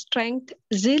have the strength,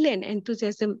 zeal, and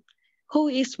enthusiasm. Who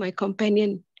is my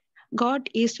companion?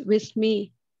 God is with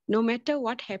me. No matter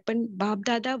what happens, Bab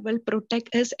Dada will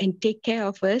protect us and take care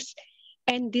of us.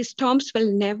 And these storms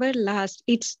will never last.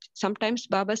 It's sometimes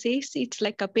Baba says it's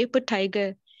like a paper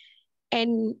tiger.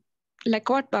 And like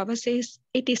what Baba says,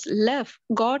 it is love,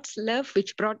 God's love,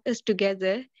 which brought us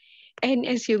together. And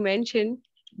as you mentioned,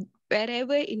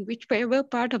 wherever, in whichever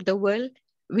part of the world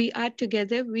we are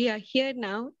together, we are here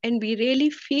now, and we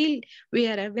really feel we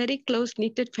are a very close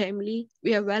knitted family.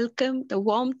 We are welcome, the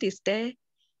warmth is there,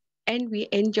 and we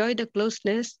enjoy the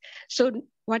closeness. So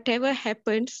whatever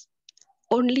happens,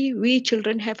 only we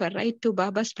children have a right to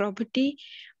Baba's property.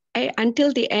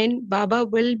 Until the end, Baba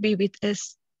will be with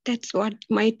us. That's what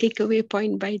my takeaway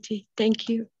point, Baiji. Thank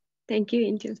you. Thank you,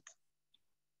 angels.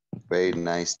 Very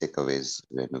nice takeaways,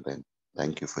 Renuben.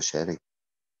 Thank you for sharing.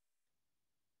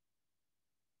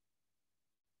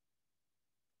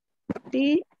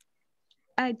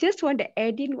 I just want to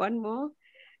add in one more.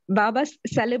 Baba's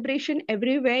celebration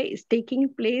everywhere is taking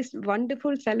place.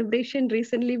 Wonderful celebration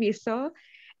recently we saw.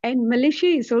 And Malaysia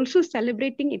is also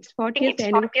celebrating its 40th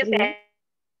anniversary.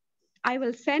 I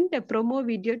will send a promo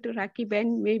video to Raki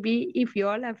Ben. Maybe if you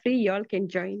all are free, you all can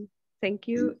join. Thank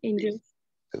you, angels.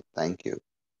 Thank you.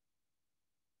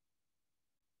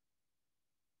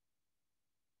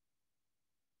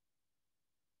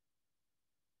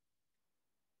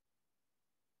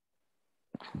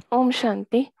 Om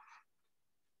Shanti.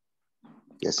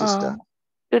 Yes, sister.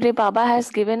 Today Baba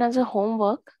has given us a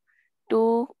homework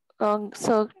to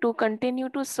to continue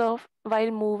to serve while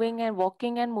moving and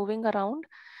walking and moving around.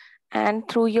 and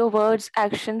through your words,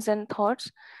 actions, and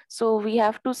thoughts. So we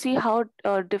have to see how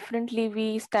differently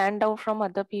we stand out from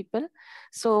other people.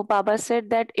 So Baba said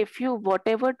that if you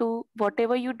whatever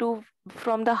you do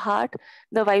from the heart,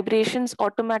 the vibrations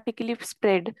automatically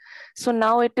spread. So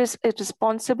now it is a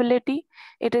responsibility.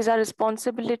 It is our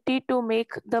responsibility to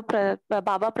make the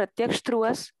Baba Pratyaksh through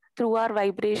us, through our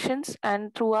vibrations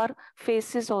and through our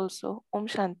faces also. Om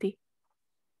Shanti.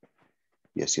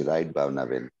 Yes, you're right,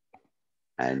 Bhavnavin.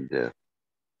 And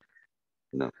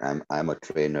I'm a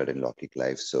trainer in Lockic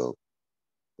Life, so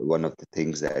one of the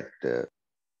things that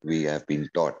we have been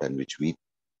taught and which we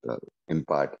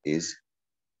impart is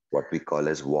what we call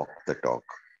as walk the talk.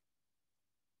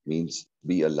 Means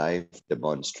be a live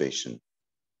demonstration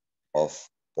of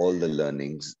all the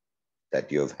learnings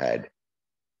that you have had.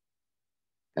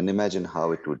 And imagine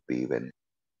how it would be when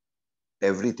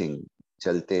everything,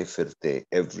 chalte firte,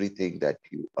 everything that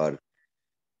you are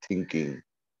thinking,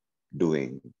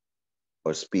 doing,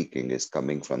 or speaking is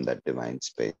coming from that divine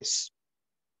space.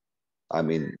 I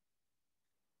mean,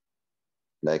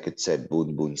 like it said,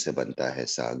 boon boon se banta hai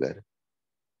sagar.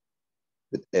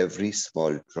 With every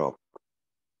small drop,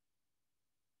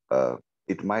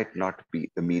 it might not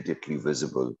be immediately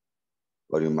visible,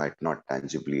 or you might not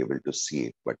tangibly able to see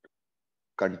it, but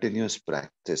continuous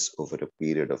practice over a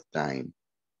period of time,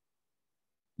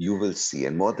 you will see,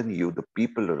 and more than you, the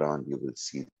people around you will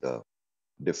see the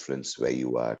difference where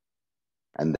you are.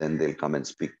 And then they'll come and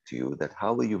speak to you that,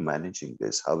 how are you managing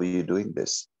this? How are you doing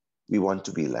this? We want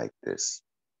to be like this.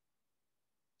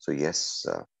 So yes,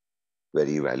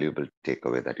 very valuable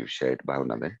takeaway that you shared,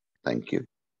 Bhavnaven. Thank you.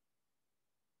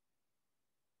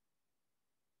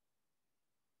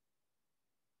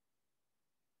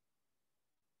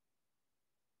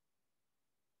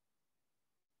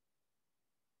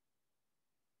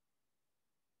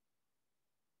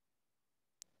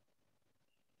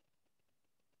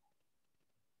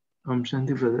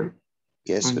 Shanti, brother.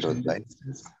 Yes, Vinod Shanti, bhai.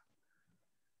 sisters.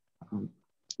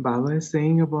 Baba is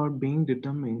saying about being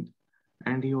determined,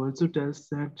 and he also tells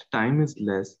that time is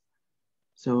less.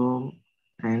 So,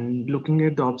 and looking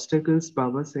at the obstacles,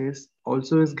 Baba says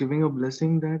also is giving a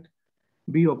blessing that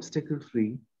be obstacle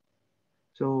free.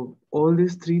 So, all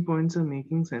these 3 points are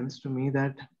making sense to me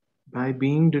that by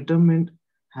being determined,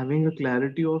 having a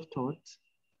clarity of thoughts,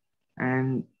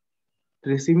 and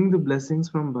receiving the blessings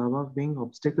from Baba of being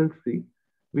obstacle free,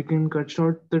 we can cut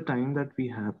short the time that we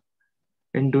have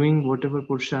in doing whatever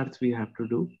purusharths we have to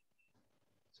do.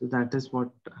 So that is what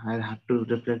I have to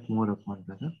reflect more upon,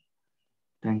 brother.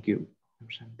 Thank you.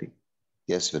 Shanti.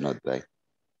 Yes, Vinod bhai.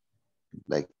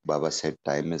 Like Baba said,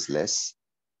 time is less,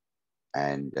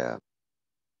 and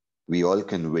we all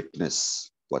can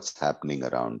witness what's happening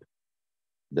around.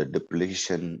 The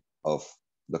depletion of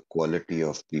the quality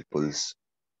of people's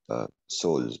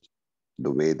souls,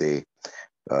 the way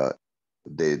uh,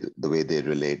 the way they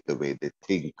relate, the way they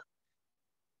think.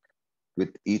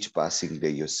 With each passing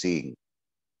day, you're seeing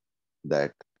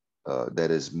that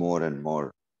there is more and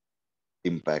more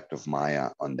impact of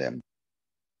Maya on them,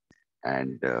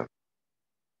 and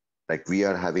like we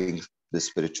are having the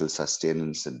spiritual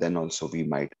sustenance, and then also we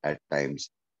might at times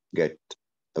get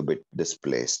a bit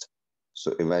displaced.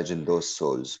 So imagine those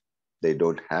souls; they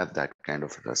don't have that kind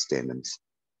of sustenance,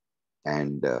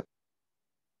 and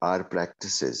our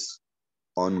practices,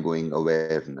 ongoing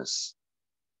awareness,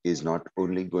 is not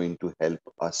only going to help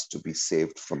us to be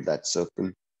saved from that circle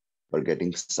or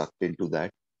getting sucked into that,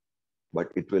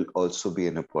 but it will also be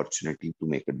an opportunity to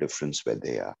make a difference where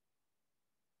they are.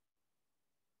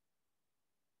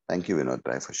 Thank you, Vinod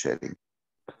Bhai, for sharing.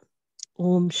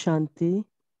 Om Shanti.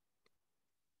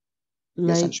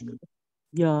 Yes, Like, Anshu.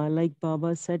 yeah, like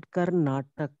Baba said,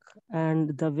 Karnatak,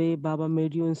 and the way Baba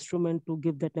made you instrument to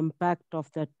give that impact of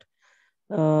that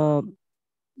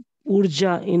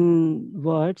urja in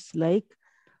words, like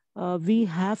we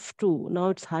have to, now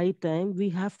it's high time, we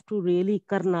have to really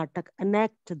Karnatak,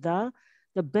 enact the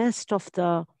best of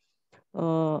the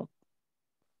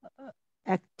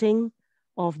acting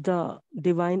of the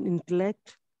divine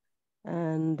intellect,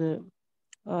 and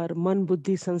our man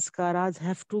buddhi sanskaras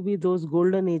have to be those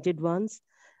golden aged ones,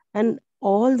 and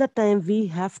all the time we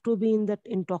have to be in that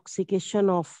intoxication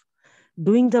of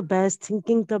doing the best,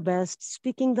 thinking the best,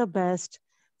 speaking the best,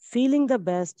 feeling the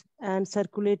best, and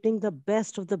circulating the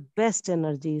best of the best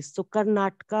energies. So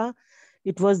Karnataka,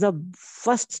 it was the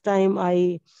first time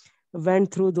I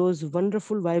went through those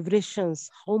wonderful vibrations,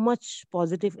 how much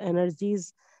positive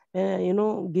energies,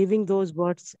 giving those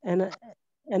words and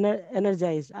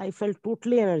energized. I felt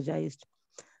totally energized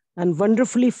and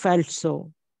wonderfully felt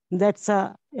so. That's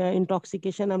a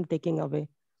intoxication I'm taking away.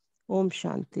 Om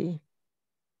Shanti.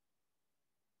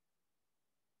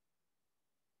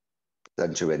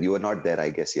 Sanchuven, you were not there, I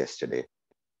guess, yesterday.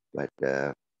 But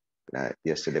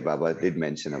yesterday, Baba did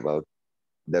mention about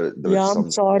there were Yeah, I'm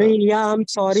some sorry. Yeah, I'm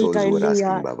sorry. souls who were Kindly. asking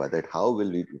Yeah. Baba that how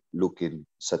will we look in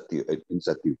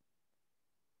Satyug?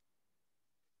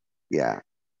 Yeah.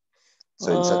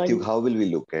 So in Uh, Satyug, how will we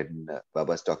look? And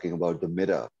Baba's talking about the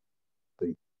mirror.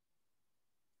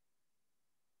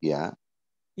 Yeah.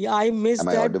 yeah, I Am missed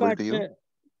I that, audible but to you?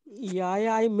 yeah,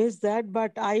 I missed that,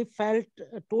 but I felt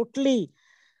totally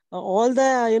all the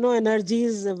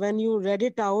energies when you read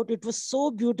it out. It was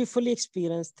so beautifully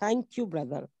experienced. Thank you,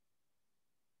 brother.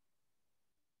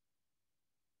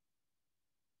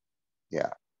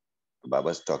 Yeah.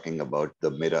 Baba's talking about the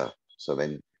mirror. So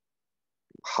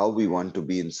how we want to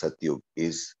be in Satyug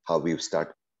is how we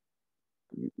start.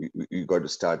 You got to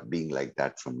start being like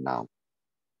that from now.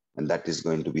 And that is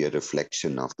going to be a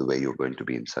reflection of the way you're going to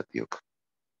be in Satyug.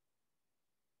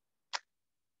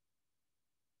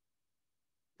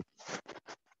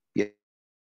 Yes,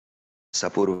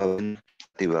 Apurva Ben,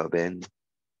 Tiva Ben,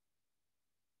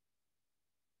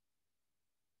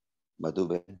 Madhu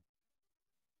Ben.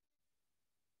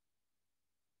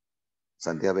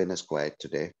 Sandhya Ben is quiet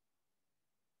today.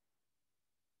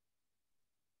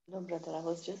 No, brother, I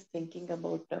was just thinking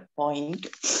about a point.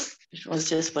 It was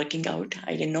just working out.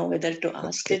 I didn't know whether to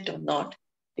ask Okay. it or not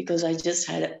because I just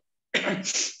had a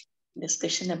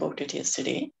discussion about it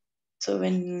yesterday. So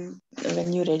when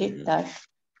you read it, that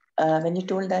when you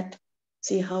told that,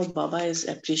 see how Baba is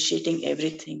appreciating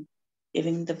everything,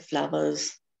 even the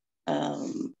flowers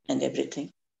and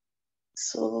everything.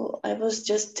 So I was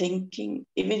just thinking,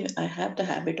 even I have the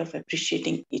habit of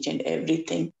appreciating each and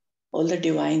everything, all the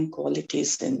divine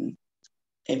qualities in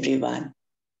everyone.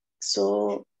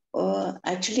 So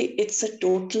actually, it's a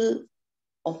total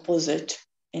opposite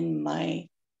in my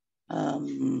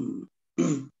um,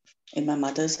 in my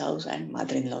mother's house and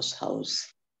mother-in-law's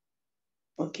house.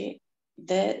 Okay,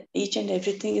 there each and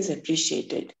everything is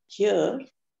appreciated. Here,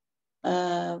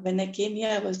 when I came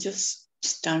here, I was just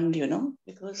stunned,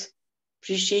 because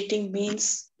appreciating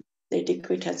means the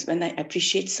etiquette has. When I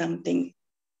appreciate something,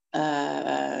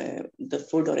 the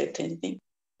food or anything,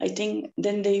 I think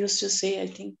then they used to say, I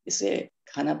think, इसे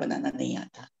खाना बनाना नहीं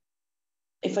आता.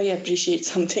 If I appreciate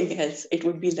something else, it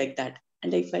would be like that.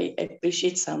 And if I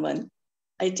appreciate someone,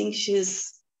 I think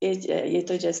ये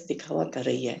तो just दिखावा कर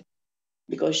रही है,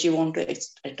 because she want to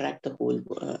attract the whole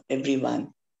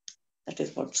everyone. That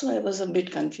is what. So I was a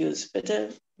bit confused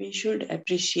whether we should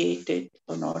appreciate it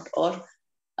or not, or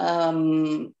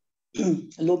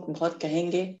लोग बहुत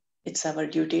कहेंगे, it's our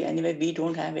duty anyway. We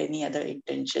don't have any other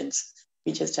intentions.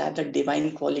 We just have the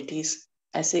divine qualities.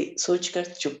 ऐसे सोचकर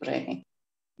चुप रहे हैं.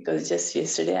 Because just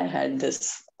yesterday I had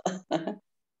this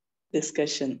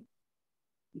discussion.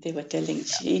 They were telling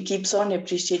she keeps on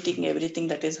appreciating everything.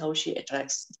 That is how she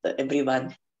attracts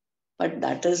everyone. But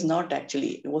that is not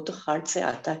actually. वो तो heart से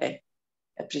आता है.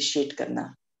 Appreciate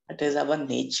karna. That is our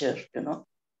nature. I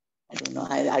don't know.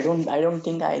 I don't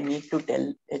think I need to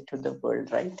tell it to the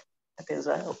world, right? That is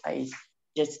why I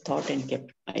just thought and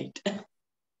kept quiet.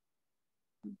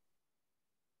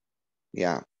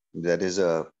 Yeah, there is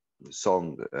a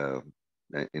song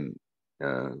in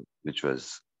which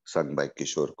was sung by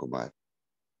Kishore Kumar,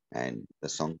 and the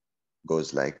song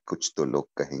goes like "Kuch to log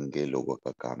kahenge, logo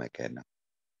ka kaam hai kehna."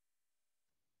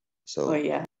 So Oh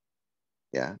yeah.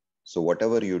 yeah, so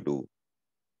whatever you do,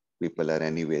 people are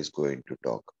anyways going to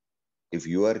talk. If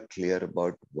you are clear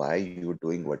about why you're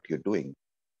doing what you're doing,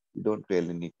 you don't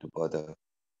really need to bother.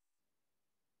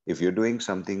 If you're doing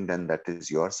something, then that is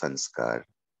your sanskar.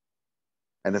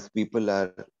 And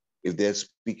if they're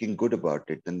speaking good about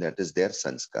it, then that is their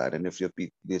sanskar. And if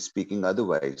they're speaking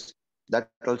otherwise, that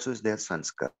also is their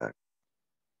sanskar.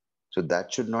 So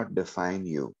that should not define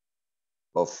you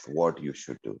of what you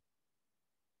should do.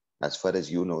 As far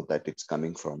as you know that it's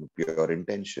coming from pure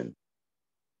intention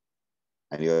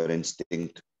and your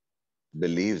instinct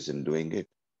believes in doing it,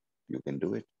 you can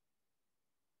do it.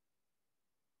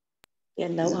 Yeah.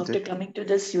 Now Isn't after it? coming to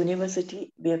this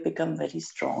university, we have become very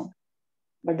strong.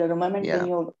 But the moment Yeah.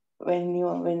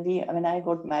 when I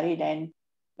got married, and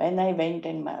when I went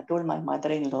and told my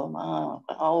mother-in-law, Ma,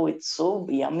 oh, it's so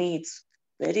yummy, it's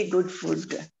very good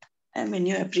food. And when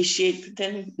you appreciate,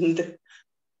 then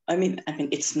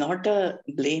it's not a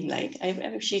blame. Like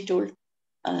she told,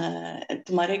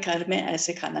 तुम्हारे घर में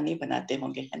ऐसे खाना नहीं बनाते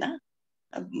होंगे, है ना?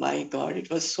 My God, it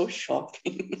was so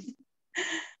shocking.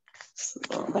 So,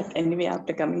 but anyway,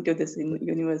 after coming to this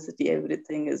university,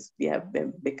 we have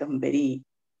become very,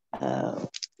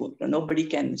 nobody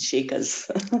can shake us.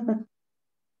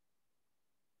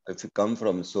 if you come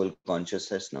from soul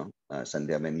consciousness now,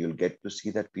 Sandhya, then you'll get to see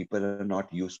that people are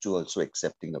not used to also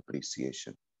accepting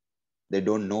appreciation. They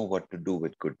don't know what to do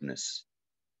with goodness.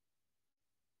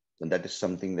 And that is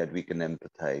something that we can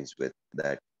empathize with,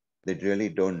 that they really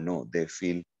don't know. They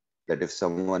feel that if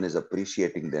someone is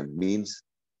appreciating them means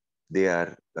they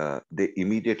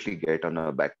immediately get on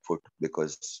a back foot,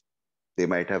 because they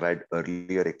might have had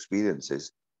earlier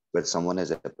experiences where someone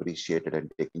has appreciated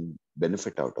and taken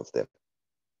benefit out of them.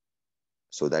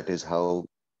 So that is how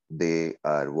they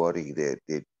are worried.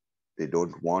 They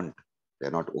don't want,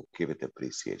 they're not okay with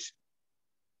appreciation.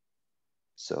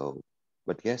 So,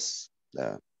 but yes,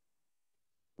 uh,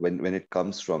 when it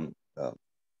comes from a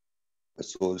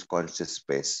soul's conscious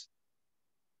space,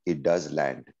 it does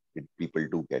land. People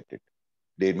do get it.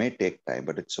 They may take time,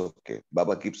 but it's okay.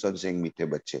 Baba keeps on saying, "Meethe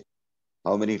bache."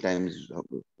 How many times,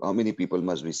 how many people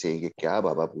must be saying, "Ye kya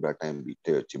Baba pura time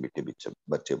meethe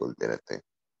bache bolte rehte hain?"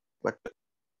 But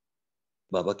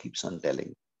Baba keeps on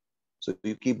telling. So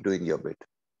you keep doing your bit.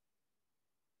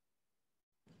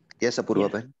 Yes, Apurva Yeah.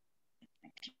 Ben?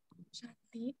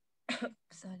 Shanti,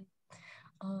 sorry.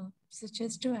 So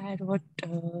just to add what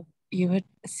you were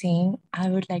saying, I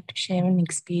would like to share an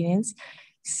experience.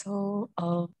 So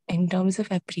in terms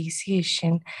of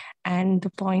appreciation and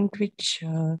the point which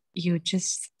you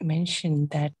just mentioned,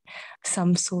 that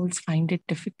some souls find it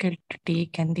difficult to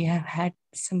take and they have had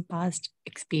some past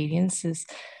experiences.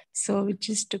 So it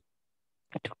just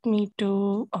took me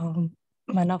to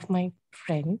one of my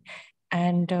friend,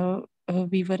 and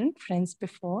we weren't friends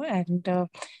before, and uh,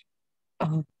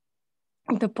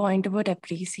 the point about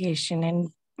appreciation, and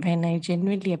when I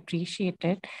genuinely appreciate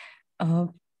it, uh,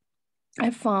 I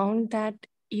found that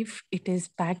if it is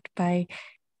backed by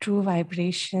true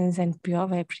vibrations and pure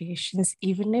vibrations,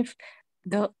 even if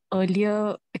the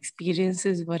earlier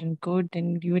experiences weren't good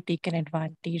and you were taken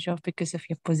advantage of because of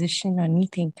your position or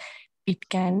anything, it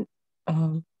can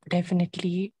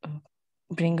definitely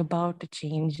bring about a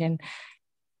change. And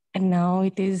now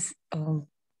it is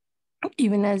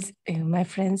even as my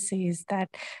friend says that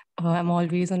I'm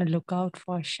always on a lookout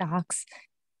for sharks,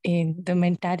 in the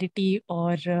mentality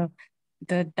or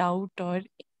the doubt or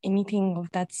anything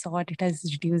of that sort, it has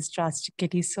reduced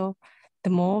drastically. So the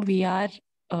more we are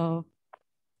uh,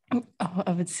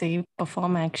 I would say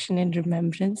perform action in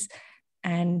remembrance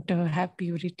and have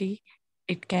purity,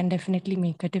 it can definitely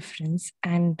make a difference.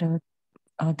 And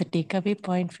the takeaway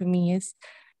point for me is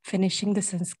finishing the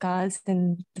sanskars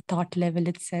in the thought level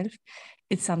itself.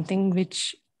 It's something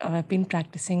which I've been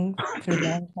practicing for a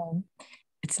long time.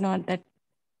 It's not that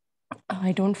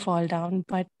I don't fall down,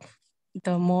 but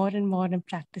the more and more I'm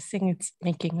practicing, it's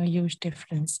making a huge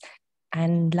difference.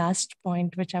 And last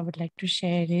point, which I would like to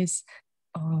share is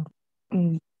uh,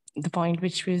 mm, the point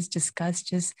which was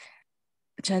discussed is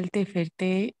chalte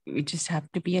firte, we just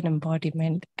have to be an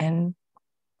embodiment. And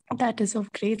that is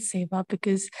of great seva,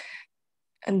 because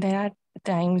and there are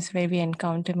times where we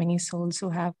encounter many souls who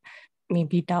have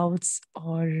maybe doubts,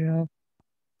 or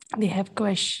they have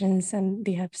questions and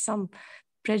they have some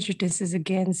prejudices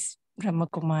against Brahma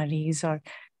Kumaris or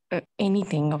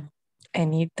anything of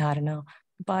any dharana.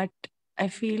 But I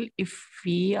feel if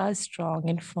we are strong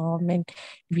and firm and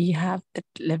we have that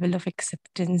level of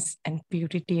acceptance and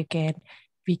purity again,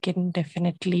 we can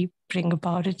definitely bring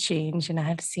about a change. And I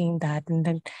have seen that. And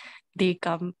then they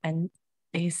come and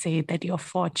they say that you're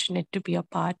fortunate to be a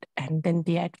part, and then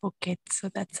they advocate. So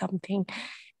that's something,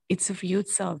 it's of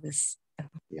youth service.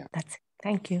 Yeah. That's it.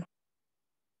 Thank you.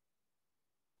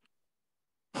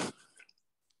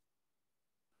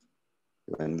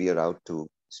 When we are out to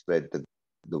spread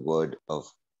the word of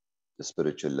the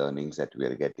spiritual learnings that we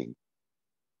are getting,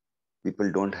 people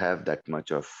don't have that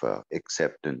much of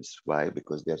acceptance. Why?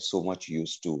 Because they're so much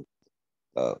used to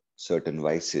certain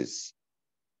vices,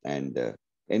 and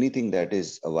anything that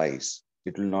is a vice,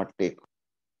 it will not take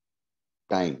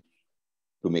time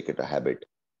to make it a habit.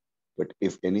 But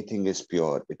if anything is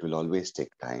pure, it will always take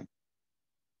time,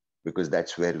 because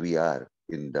that's where we are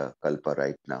in the kalpa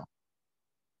right now,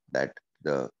 that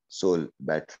the soul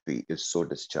battery is so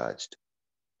discharged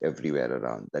everywhere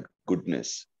around that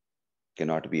goodness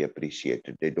cannot be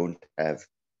appreciated. They don't have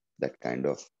that kind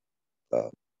of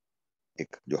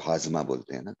एक जो हाजमा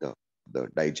बोलते हैं ना, the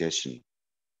digestion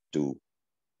to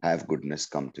have goodness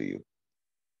come to you.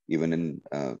 Even in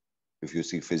if you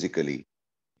see physically,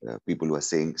 people who are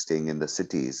staying in the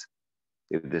cities,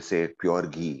 if they say pure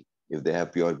ghee, if they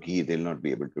have pure ghee, they'll not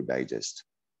be able to digest.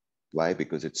 Why?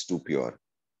 Because it's too pure.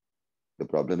 The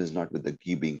problem is not with the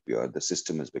ghee being pure, the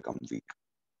system has become weak.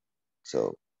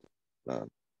 So uh,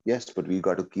 yes, but we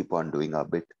got to keep on doing our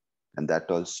bit, and that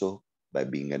also by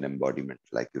being an embodiment,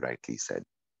 like you rightly said.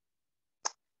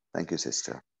 Thank you,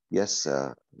 sister. Yes,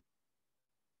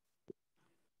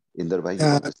 Inder bhai, you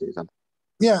want to say something?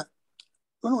 Yeah,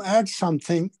 I want to add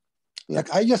something. Yeah.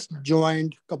 Like I just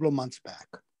joined a couple of months back.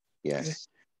 Yes. Okay?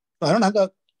 So I don't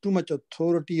have too much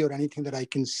authority or anything that I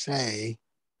can say,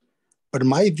 but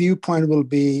my viewpoint will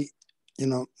be,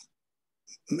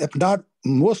 if not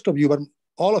most of you, but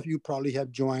all of you probably have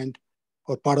joined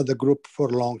or part of the group for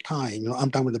a long time.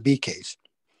 I'm talking about the BKs.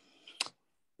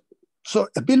 So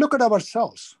if we look at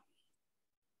ourselves,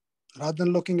 rather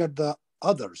than looking at the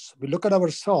others, we look at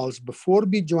ourselves. Before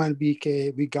we joined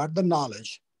BK, we got the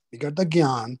knowledge, we got the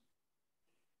gyan.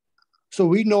 So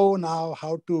we know now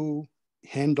how to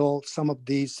handle some of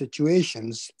these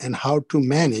situations and how to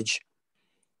manage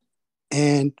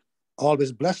and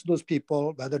always bless those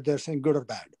people, whether they're saying good or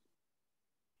bad.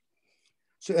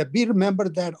 So if we remember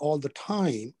that all the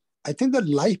time, I think that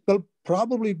life will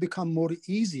probably become more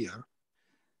easier.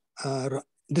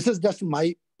 This is just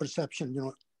my perception,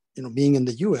 being in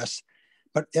the US.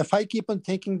 But if I keep on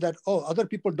thinking that, other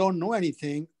people don't know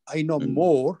anything, I know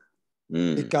more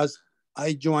because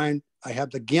I joined, I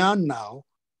have the gyan now.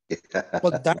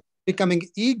 But that's becoming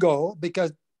ego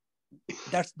because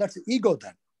that's ego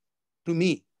then to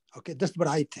me. Okay, that's what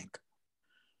I think.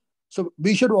 So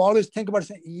we should always think about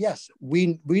saying, yes,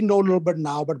 we know a little bit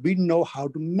now, but we know how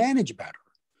to manage better.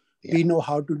 Yeah. We know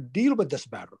how to deal with this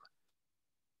better.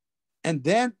 And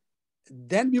then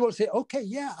we will say, okay,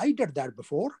 yeah, I did that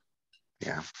before.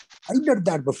 Yeah. I did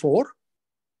that before.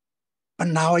 But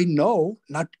now I know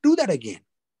not to do that again.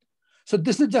 So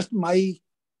this is just my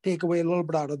takeaway a little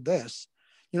bit out of this.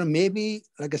 Maybe,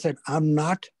 like I said, I'm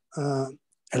not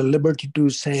at liberty to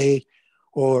say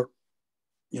or,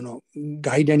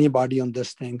 guide anybody on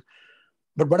this thing.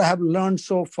 But what I have learned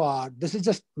so far, this is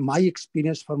just my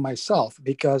experience for myself,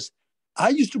 because I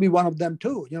used to be one of them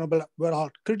too, but where I'll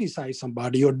criticize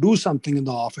somebody or do something in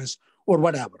the office or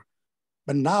whatever.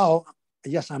 But now,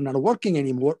 yes, I'm not working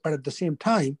anymore, but at the same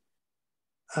time,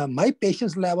 my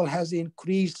patience level has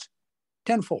increased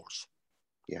tenfold.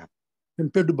 Yeah.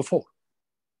 Compared to before.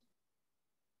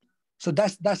 So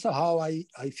that's how I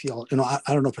feel.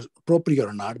 I don't know if it's appropriate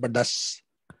or not, but that's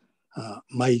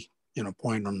my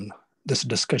point on this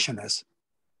discussion is.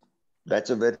 That's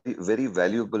a very, very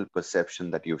valuable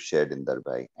perception that you've shared, Inder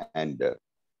bhai. And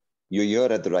you're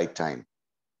here at the right time.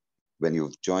 When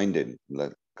you've joined in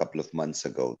a couple of months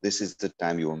ago, this is the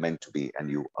time you were meant to be, and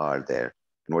you are there.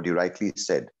 And what you rightly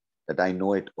said, that I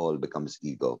know it all becomes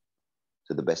ego.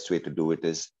 So the best way to do it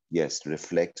is, yes,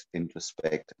 reflect,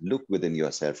 introspect, look within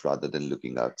yourself rather than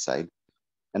looking outside,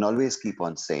 and always keep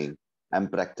on saying, I'm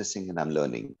practicing and I'm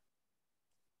learning.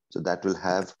 So that will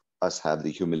have us have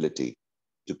the humility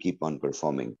to keep on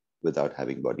performing without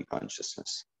having body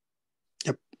consciousness.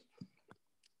 Yep.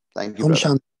 Thank you, Om brother.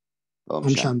 Shanti. Om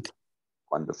Shanti.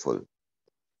 Wonderful.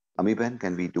 Amiben,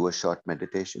 can we do a short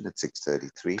meditation at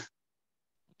 6:33?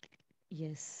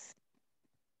 Yes.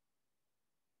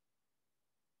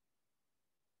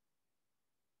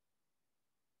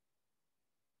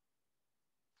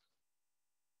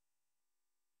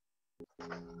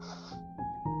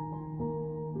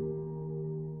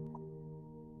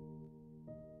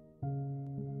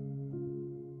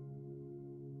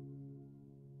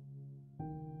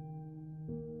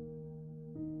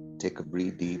 Take a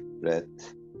deep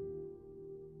breath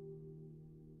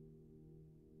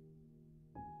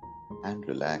and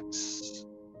relax.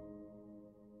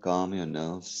 Calm your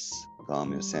nerves,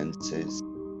 calm your senses.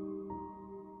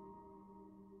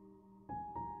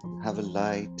 Have a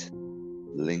light,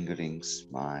 lingering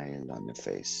smile on your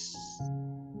face.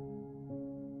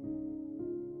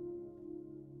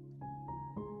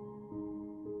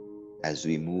 As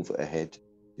we move ahead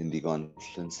in the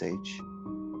confluence stage,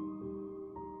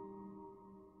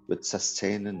 with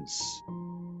sustenance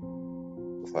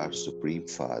of our Supreme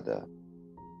Father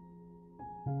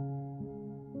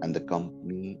and the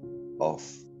company of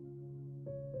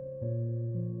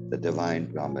the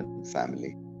Divine Brahman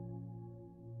family,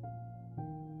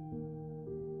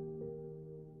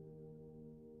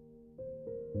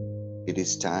 it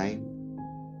is time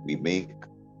we make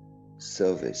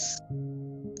service,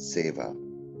 seva,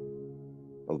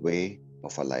 a way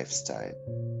of a lifestyle.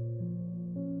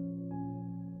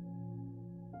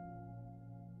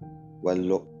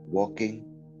 While walking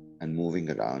and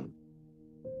moving around,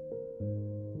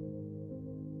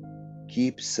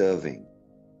 keep serving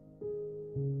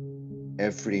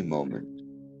every moment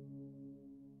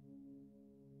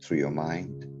through your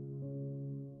mind,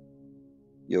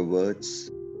 your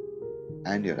words,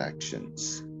 and your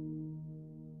actions,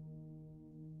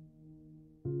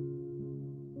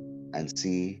 and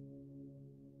see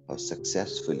how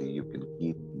successfully you can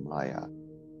keep Maya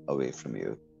away from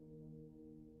you.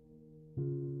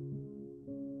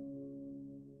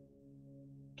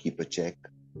 Keep a check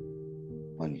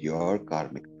on your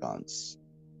karmic accounts.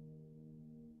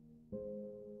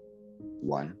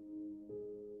 1.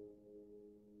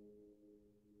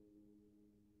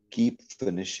 Keep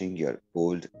finishing your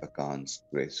old accounts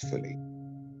gracefully.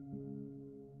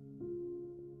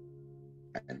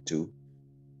 And 2.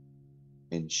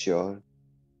 Ensure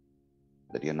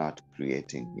that you're not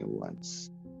creating new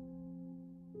ones.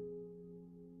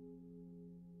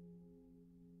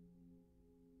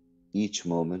 Each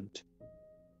moment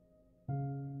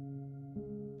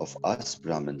of us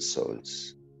Brahmin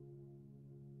souls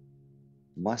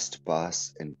must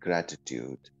pass in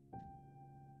gratitude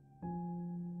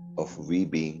of we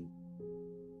being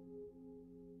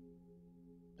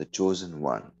the chosen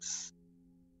ones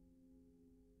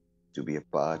to be a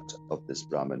part of this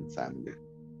Brahmin family.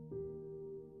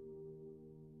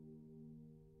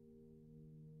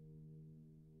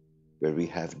 Where we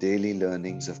have daily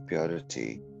learnings of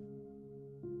purity,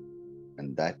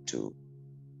 and that too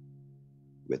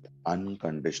with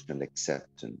unconditional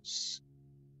acceptance,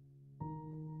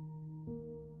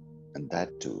 and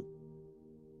that too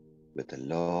with a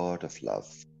lot of love.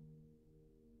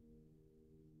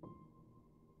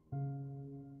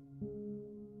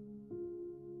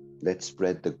 Let's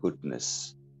spread the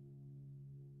goodness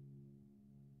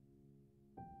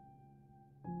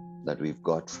that we've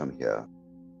got from here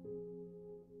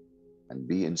and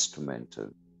be instrumental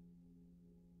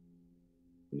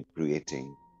in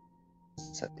creating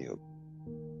Satyug.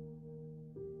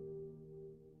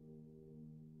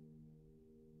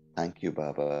 Thank you,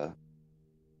 Baba.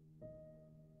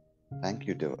 Thank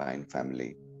you, Divine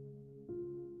Family.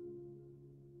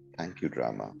 Thank you,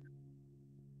 Drama.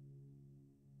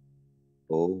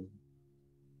 Om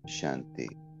Shanti.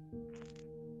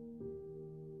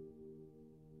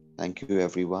 Thank you,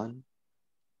 everyone.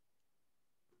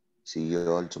 See you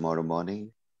all tomorrow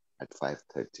morning at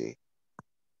 5:30.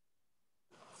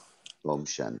 Om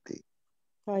Shanti.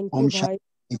 Thank Om you, Shanti.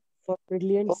 Bhai, for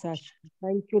brilliant session.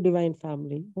 Thank you, Divine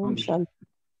Family. Om Shanti.